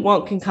anything you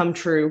want can come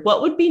true.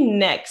 What would be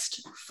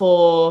next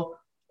for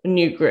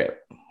New Grip?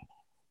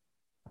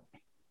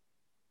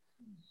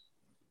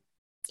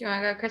 Do you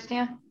want to go,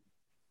 Christina?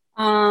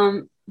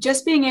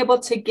 Just being able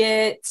to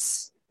get,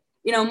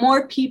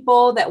 more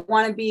people that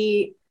want to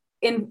be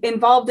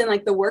involved in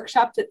like the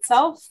workshops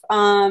itself.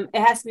 It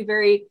has to be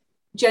very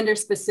gender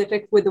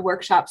specific with the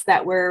workshops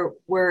that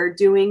we're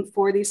doing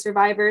for these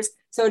survivors.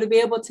 So to be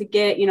able to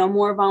get,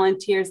 more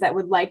volunteers that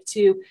would like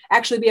to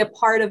actually be a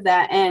part of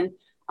that. And,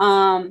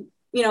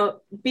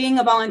 being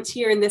a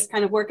volunteer in this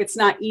kind of work, it's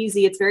not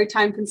easy. It's very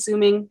time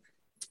consuming.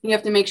 You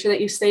have to make sure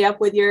that you stay up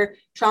with your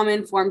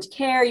trauma-informed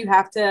care. You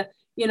have to,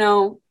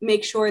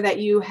 make sure that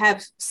you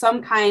have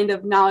some kind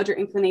of knowledge or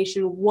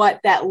inclination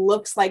what that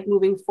looks like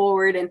moving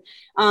forward. And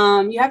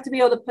you have to be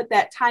able to put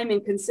that time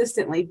in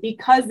consistently,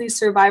 because these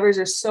survivors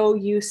are so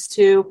used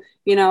to,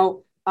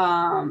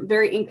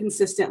 very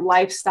inconsistent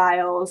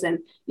lifestyles, and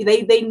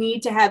they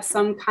need to have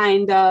some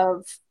kind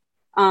of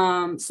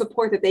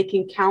support that they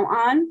can count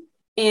on.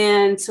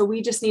 And so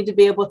we just need to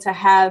be able to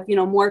have,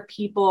 more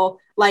people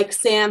like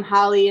Sam,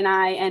 Holly, and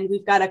I, and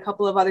we've got a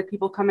couple of other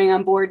people coming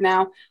on board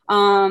now,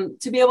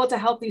 to be able to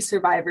help these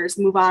survivors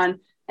move on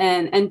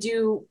and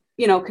do,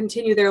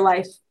 continue their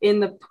life in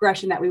the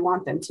progression that we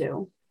want them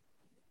to.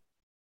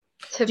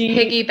 To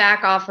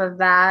piggyback off of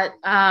that,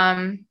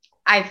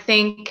 I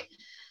think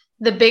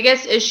the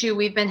biggest issue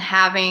we've been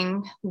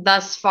having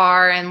thus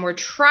far, and we're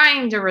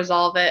trying to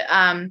resolve it.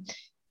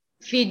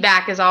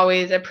 Feedback is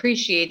always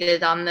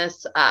appreciated on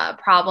this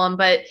problem,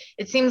 but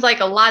it seems like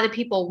a lot of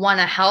people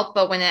want to help,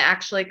 but when it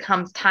actually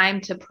comes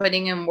time to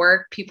putting in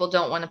work, people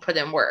don't want to put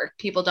in work.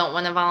 People don't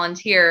want to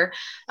volunteer.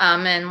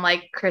 And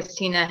like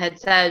Christina had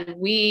said,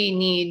 we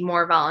need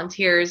more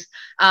volunteers,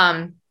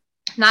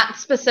 not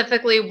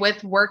specifically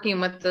with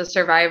working with the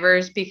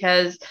survivors,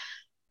 because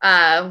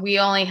we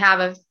only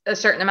have a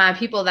certain amount of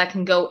people that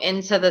can go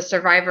into the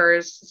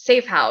survivor's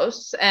safe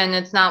house. And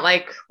it's not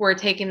like we're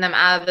taking them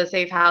out of the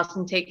safe house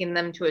and taking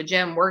them to a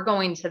gym. We're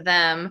going to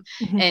them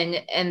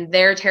and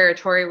their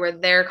territory where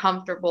they're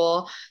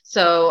comfortable.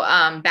 So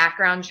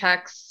background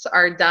checks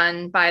are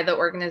done by the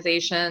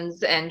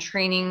organizations and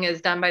training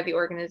is done by the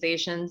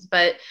organizations.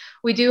 But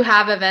we do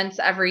have events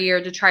every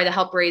year to try to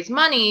help raise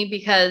money,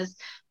 because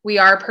we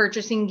are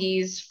purchasing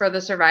gis for the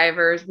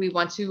survivors. We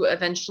want to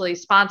eventually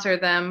sponsor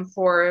them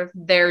for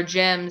their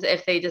gyms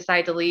if they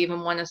decide to leave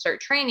and want to start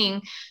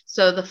training.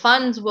 So the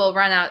funds will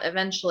run out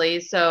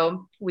eventually.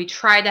 So we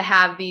try to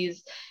have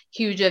these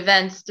huge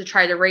events to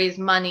try to raise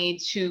money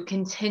to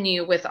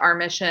continue with our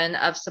mission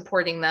of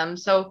supporting them.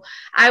 So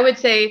I would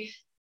say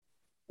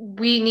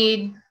we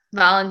need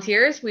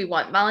volunteers. We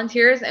want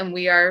volunteers, and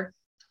we are,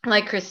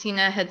 like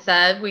Christina had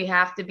said, we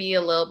have to be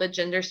a little bit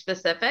gender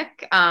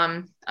specific.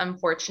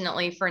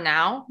 Unfortunately for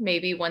now,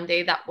 maybe one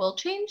day that will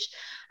change.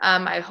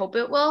 I hope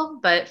it will,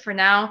 but for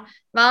now,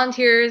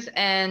 volunteers,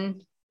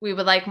 and we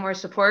would like more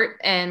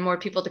support and more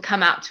people to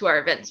come out to our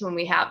events when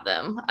we have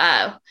them.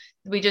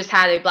 We just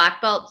had a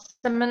black belt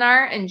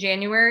seminar in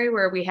January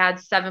where we had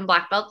 7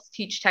 black belts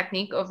teach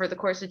technique over the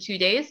course of 2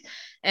 days.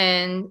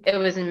 And it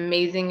was an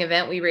amazing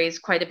event. We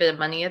raised quite a bit of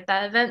money at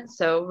that event.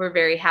 So we're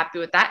very happy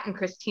with that. And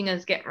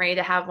Christina's getting ready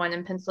to have one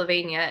in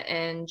Pennsylvania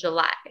in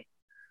July.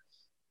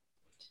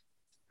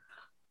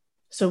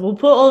 So we'll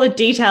put all the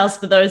details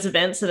for those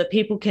events so that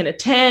people can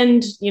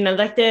attend.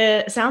 Like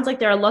it sounds like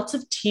there are lots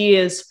of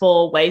tiers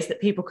for ways that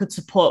people could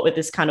support with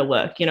this kind of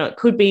work. It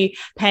could be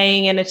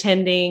paying and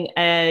attending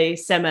a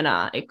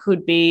seminar. It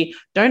could be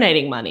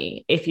donating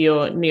money if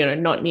you're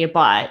not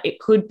nearby. It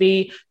could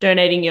be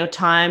donating your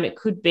time. It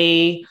could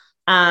be,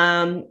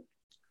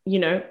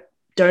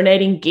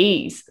 donating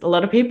gis. A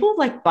lot of people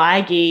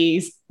buy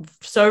gis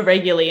so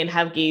regularly and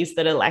have gis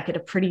that are at a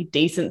pretty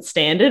decent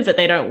standard that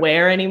they don't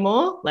wear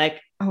anymore.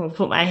 I'm gonna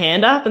put my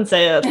hand up and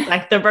say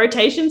the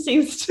rotation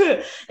seems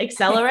to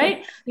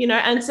accelerate,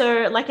 and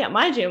so at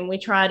my gym, we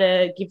try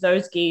to give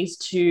those gis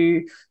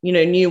to,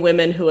 new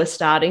women who are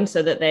starting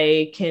so that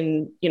they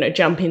can,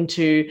 jump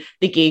into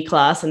the gi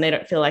class and they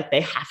don't feel like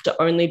they have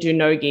to only do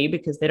no gi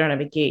because they don't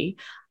have a gi.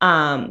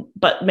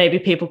 But maybe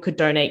people could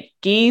donate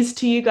gis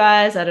to you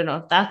guys. I don't know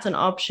if that's an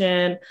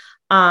option.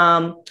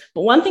 But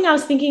one thing I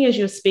was thinking as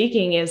you were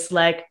speaking is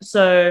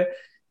so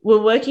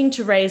we're working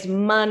to raise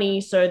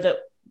money so that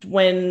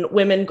when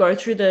women go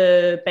through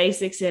the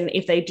basics, and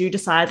if they do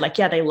decide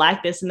they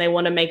like this and they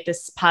want to make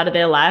this part of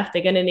their life,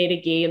 they're going to need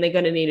a gi and they're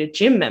going to need a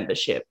gym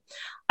membership.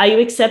 Are you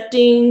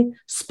accepting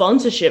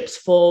sponsorships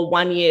for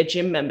 1-year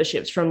gym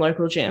memberships from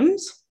local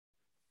gyms?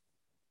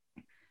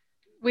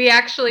 We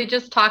actually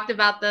just talked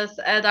about this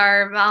at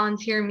our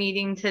volunteer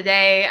meeting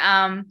today.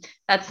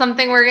 That's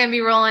something we're going to be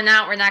rolling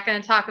out. We're not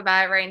going to talk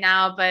about it right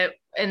now, but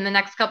in the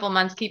next couple of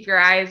months, keep your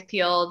eyes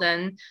peeled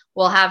and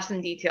we'll have some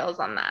details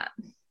on that.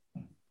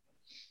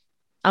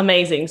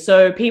 Amazing.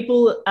 So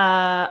people,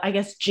 I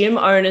guess gym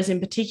owners in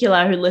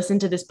particular who listen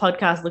to this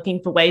podcast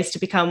looking for ways to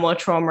become more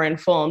trauma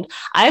informed,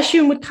 I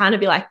assume would kind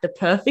of be the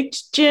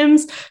perfect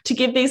gyms to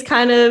give these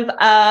kind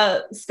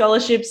of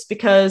scholarships,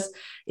 because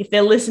if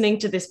they're listening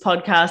to this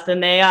podcast, then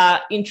they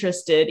are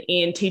interested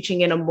in teaching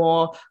in a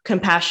more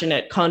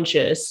compassionate,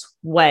 conscious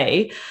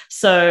way.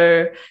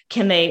 So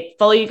can they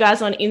follow you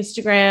guys on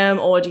Instagram,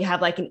 or do you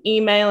have an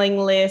emailing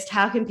list?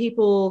 How can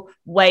people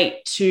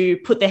wait to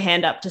put their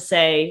hand up to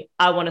say,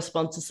 I want to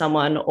sponsor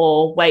someone,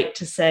 or wait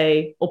to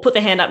say, or put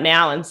their hand up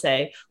now and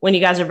say, when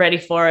you guys are ready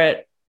for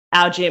it,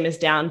 our gym is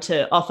down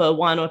to offer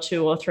 1 or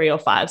 2 or 3 or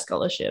 5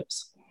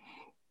 scholarships?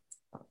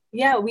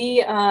 Yeah,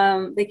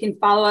 they can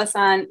follow us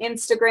on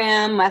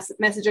Instagram,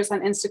 message us on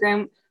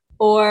Instagram,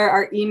 or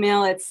our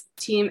email. It's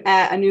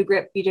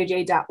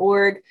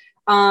team@anewgripbjj.org.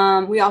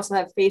 We also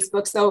have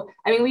Facebook. So,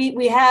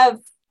 we have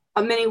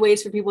many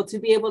ways for people to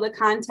be able to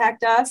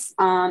contact us.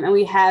 And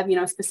we have,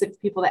 specific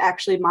people that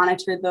actually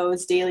monitor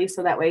those daily.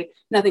 So that way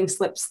nothing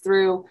slips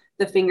through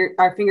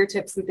our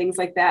fingertips and things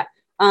like that.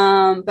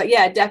 But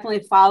yeah,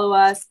 definitely follow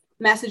us,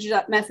 message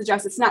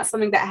us. It's not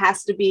something that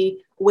has to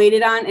be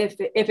waited on. If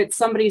it's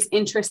somebody's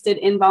interested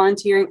in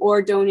volunteering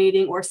or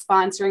donating or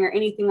sponsoring or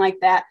anything like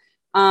that,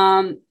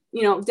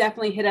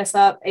 definitely hit us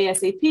up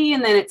ASAP.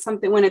 And then it's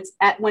something when it's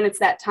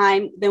that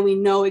time, then we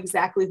know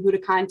exactly who to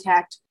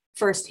contact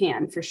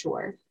firsthand for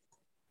sure.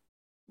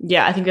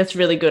 Yeah, I think that's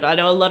really good. I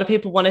know a lot of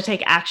people want to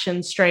take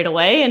action straight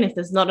away. And if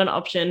there's not an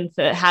option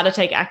for how to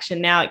take action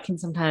now, it can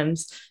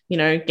sometimes,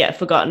 get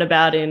forgotten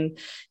about in,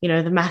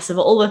 the mass of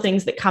all the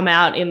things that come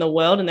out in the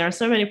world. And there are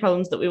so many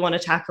problems that we want to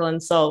tackle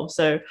and solve.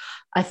 So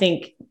I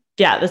think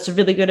yeah, that's a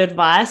really good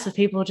advice for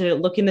people to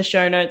look in the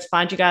show notes,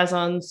 find you guys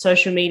on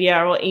social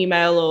media or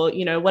email or,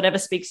 you know, whatever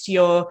speaks to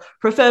your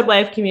preferred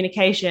way of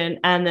communication.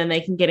 And then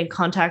they can get in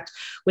contact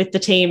with the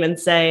team and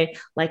say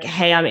like,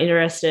 hey, I'm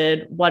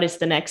interested. What is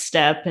the next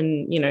step?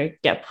 And, you know,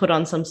 get put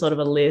on some sort of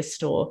a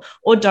list or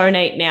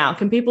donate now.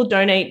 Can people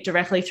donate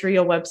directly through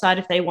your website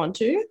if they want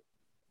to?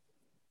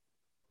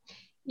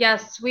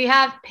 Yes, we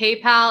have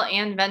PayPal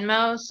and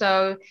Venmo,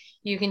 so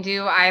you can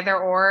do either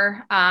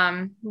or.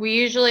 We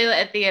usually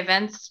at the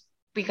events,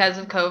 because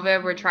of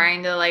COVID, we're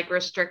trying to like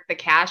restrict the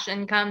cash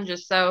income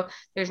just so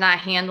there's not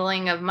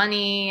handling of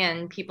money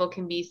and people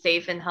can be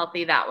safe and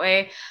healthy that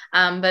way.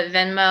 But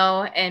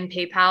Venmo and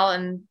PayPal,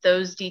 and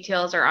those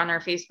details are on our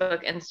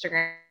Facebook,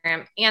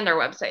 Instagram, and our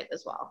website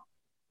as well.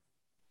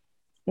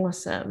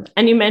 Awesome.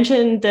 And you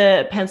mentioned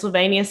the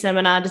Pennsylvania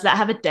seminar. Does that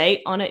have a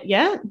date on it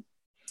yet?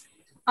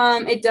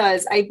 It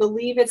does. I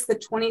believe it's the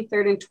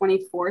 23rd and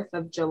 24th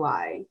of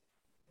July,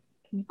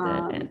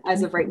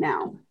 as of right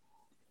now.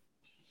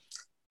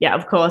 Yeah,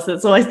 of course.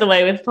 It's always the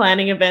way with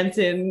planning events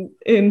in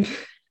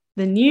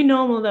the new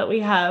normal that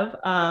we have.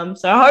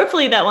 So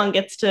hopefully that one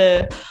gets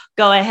to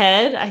go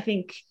ahead. I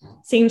think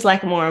seems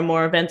like more and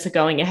more events are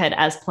going ahead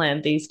as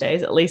planned these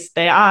days. At least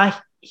they are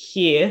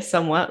here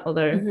somewhat,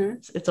 although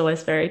it's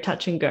always very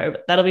touch and go,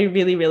 but that'll be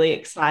really, really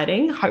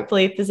exciting.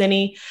 Hopefully if there's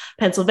any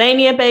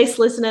Pennsylvania based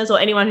listeners or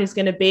anyone who's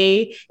going to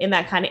be in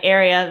that kind of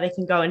area, they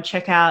can go and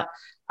check out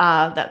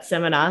that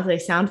seminar. They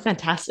sound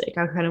fantastic.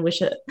 I kind of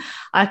wish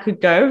I could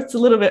go. It's a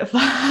little bit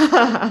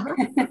far.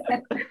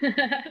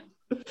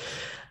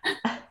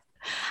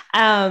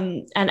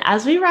 And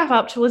as we wrap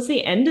up towards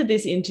the end of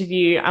this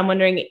interview, I'm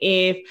wondering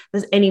if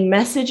there's any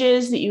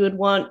messages that you would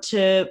want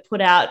to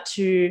put out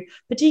to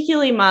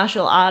particularly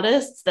martial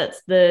artists,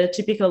 that's the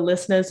typical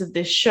listeners of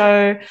this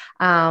show,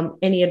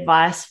 any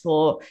advice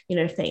for, you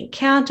know, if they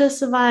encounter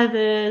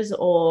survivors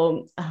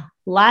or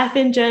life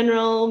in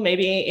general,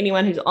 maybe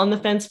anyone who's on the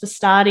fence for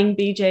starting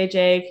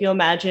BJJ. If you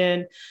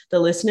imagine the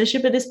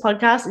listenership of this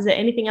podcast, is there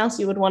anything else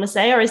you would want to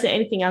say, or is there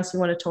anything else you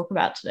want to talk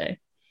about today?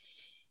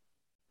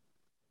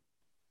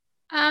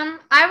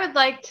 I would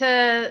like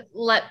to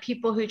let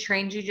people who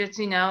train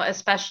jiu-jitsu know,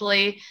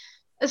 especially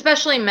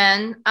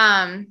men,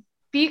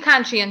 be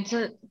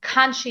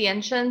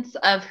conscientious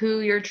of who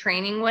you're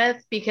training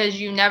with, because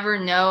you never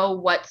know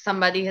what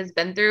somebody has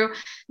been through,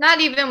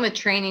 not even with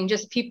training,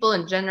 just people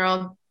in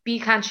general. Be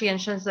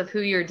conscientious of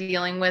who you're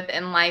dealing with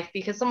in life,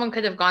 because someone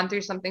could have gone through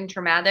something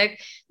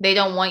traumatic. They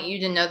don't want you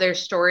to know their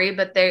story,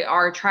 but they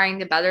are trying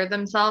to better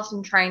themselves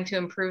and trying to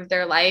improve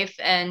their life.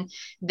 And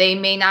they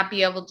may not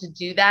be able to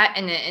do that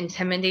in an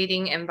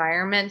intimidating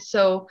environment.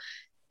 So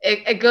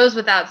it goes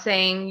without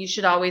saying, you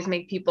should always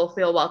make people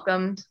feel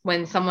welcomed.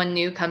 When someone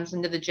new comes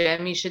into the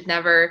gym, you should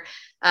never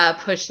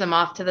push them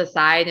off to the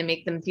side and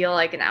make them feel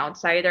like an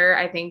outsider.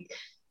 I think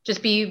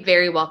just be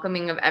very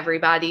welcoming of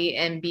everybody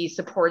and be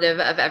supportive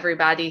of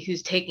everybody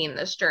who's taking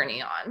this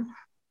journey on.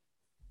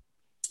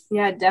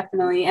 Yeah,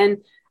 definitely. And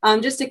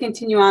just to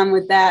continue on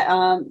with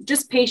that,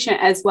 just patient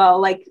as well.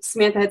 Like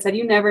Samantha had said,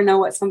 you never know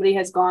what somebody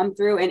has gone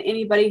through, and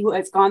anybody who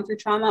has gone through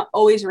trauma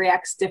always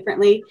reacts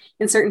differently.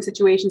 In certain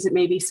situations, it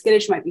may be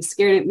skittish, might be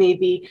scared, it may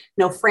be,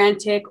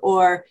 frantic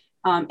or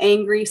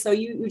angry. So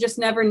you just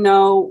never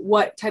know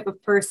what type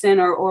of person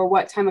or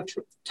what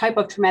type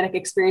of traumatic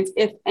experience,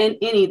 if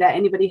any, that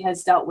anybody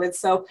has dealt with.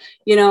 So,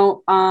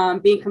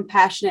 being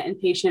compassionate and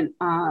patient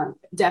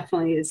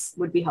definitely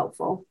would be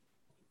helpful.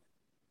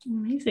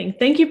 Amazing.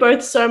 Thank you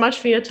both so much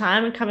for your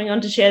time and coming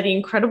on to share the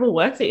incredible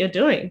work that you're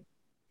doing.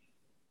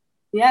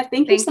 Yeah,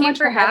 thank you so much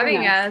for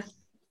having us.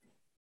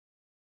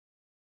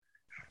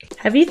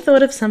 Have you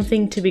thought of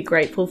something to be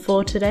grateful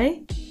for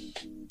today?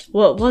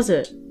 What was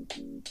it?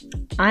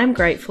 I'm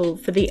grateful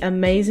for the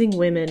amazing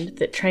women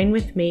that train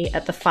with me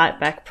at the Fight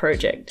Back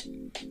Project.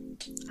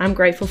 I'm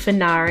grateful for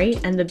Nari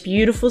and the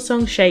beautiful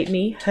song Shape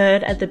Me,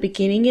 heard at the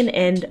beginning and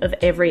end of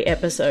every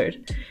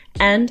episode.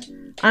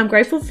 And I'm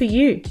grateful for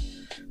you,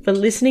 for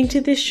listening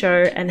to this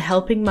show and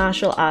helping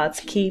martial arts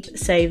keep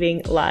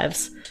saving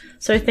lives.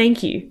 So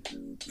thank you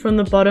from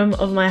the bottom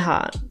of my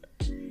heart.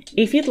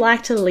 If you'd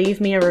like to leave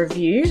me a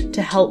review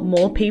to help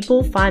more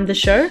people find the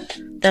show,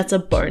 that's a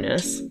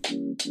bonus.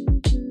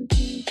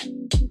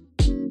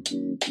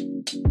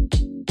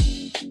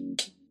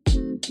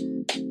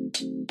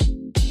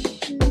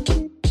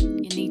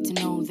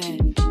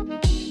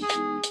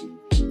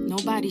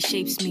 Nobody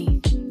shapes me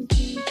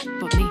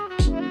but me.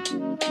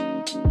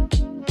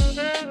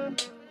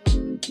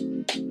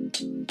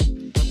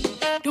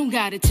 Don't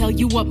gotta tell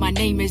you what my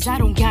name is, I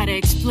don't gotta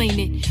explain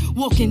it.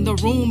 Walk in the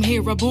room,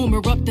 hear a boom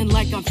erupting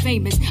like I'm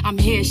famous. I'm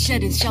here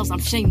shedding shells, I'm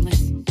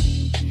shameless.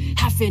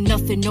 I fear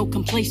nothing, no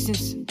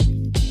complacence.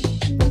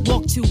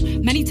 Walk too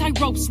many tight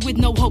ropes with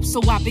no hope,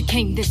 so I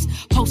became this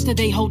poster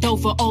they hold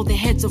over all the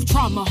heads of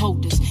trauma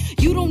holders.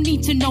 You don't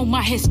need to know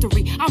my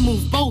history, I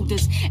move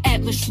boulders.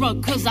 Atlas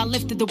shrug, cause I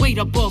lifted the weight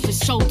above his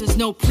shoulders.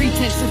 No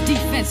pretense of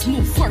defense,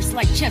 move first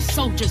like chess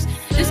soldiers.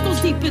 This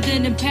goes deeper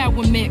than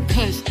empowerment,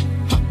 cause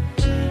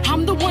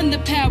I'm the one to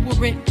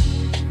power it.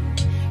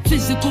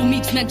 Physical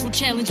meets mental,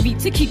 challenge me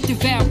to keep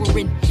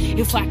devouring.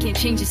 If I can't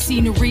change the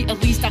scenery, at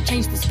least I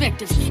change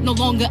perspectives. No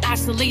longer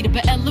isolated,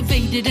 but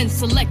elevated and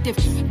selective.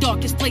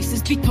 Darkest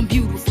places become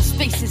beautiful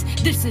spaces.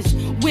 This is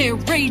where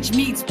rage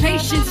meets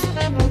patience,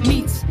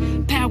 meets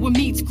power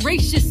meets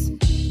gracious.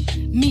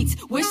 Meets,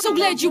 we're so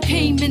glad you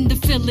came, and the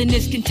feeling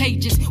is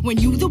contagious. When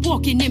you the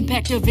walking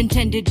impact of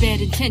intended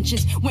bad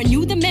intentions. When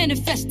you the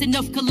manifesting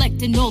of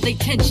collecting all their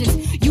tensions.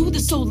 You the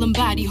soul and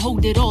body,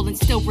 hold it all and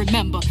still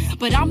remember.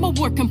 But I'm a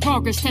work in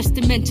progress,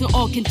 testament to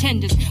all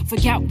contenders.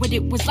 Forgot what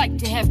it was like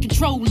to have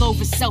control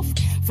over self.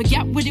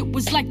 Forgot what it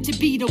was like to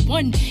be the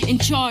one in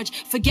charge.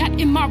 Forgot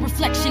in my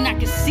reflection I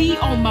could see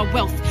all my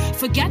wealth.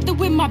 Forgot that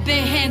with my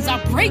bare hands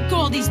I break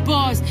all these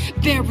bars,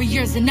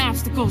 barriers and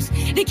obstacles.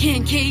 They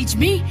can't cage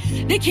me,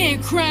 they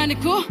can't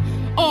chronicle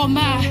all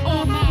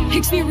my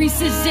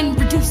experiences and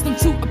reduce them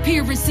to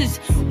appearances.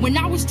 When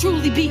I was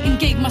truly beaten,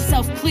 gave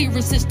myself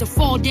clearances to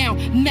fall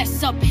down,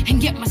 mess up,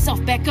 and get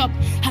myself back up.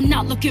 I'm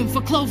not looking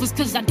for clovers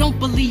cause I don't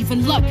believe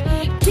in luck.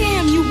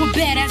 Damn, you were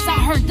badass,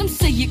 I heard them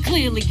say it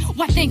clearly.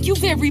 Why thank you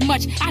very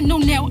much, I know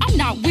now I'm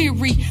not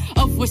weary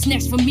of what's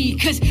next for me.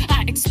 Cause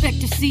I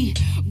expect to see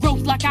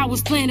growth like I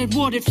was planted,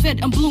 watered,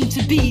 fed, and bloomed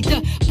to be.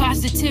 The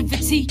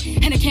positivity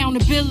and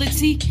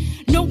accountability,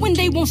 knowing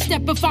they won't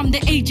step if I'm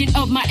the agent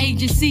of my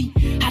agency.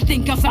 I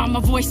think I found my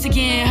voice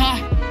again,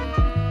 huh?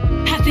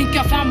 I think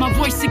I found my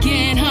voice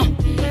again, huh?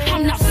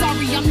 I'm not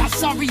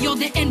sorry, you're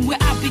the end where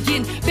I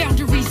begin.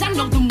 Boundaries, I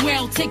know them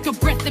well, take a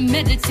breath and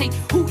meditate.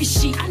 Who is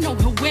she? I know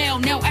her well,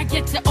 now I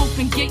get to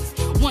open gates.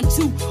 1,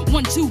 2,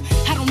 1, 2,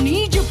 I don't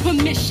need your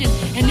permission.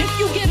 And if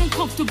you get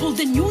uncomfortable,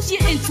 then use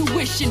your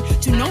intuition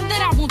to know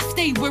that I won't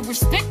stay where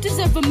respect is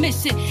ever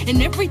missing.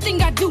 And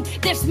everything I do,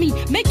 that's me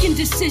making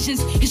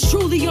decisions. It's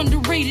truly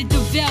underrated, the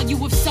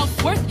value of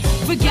self-worth.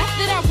 Forgot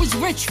that I was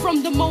rich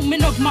from the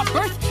moment of my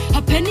birth.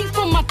 A penny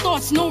for my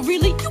thoughts, no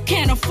really, you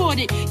can't afford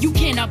it. You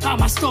cannot buy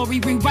my story,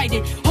 rewrite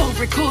it, or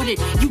record it.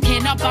 You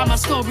cannot buy my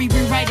story,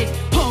 rewrite it,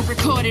 or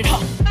record it,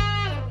 huh?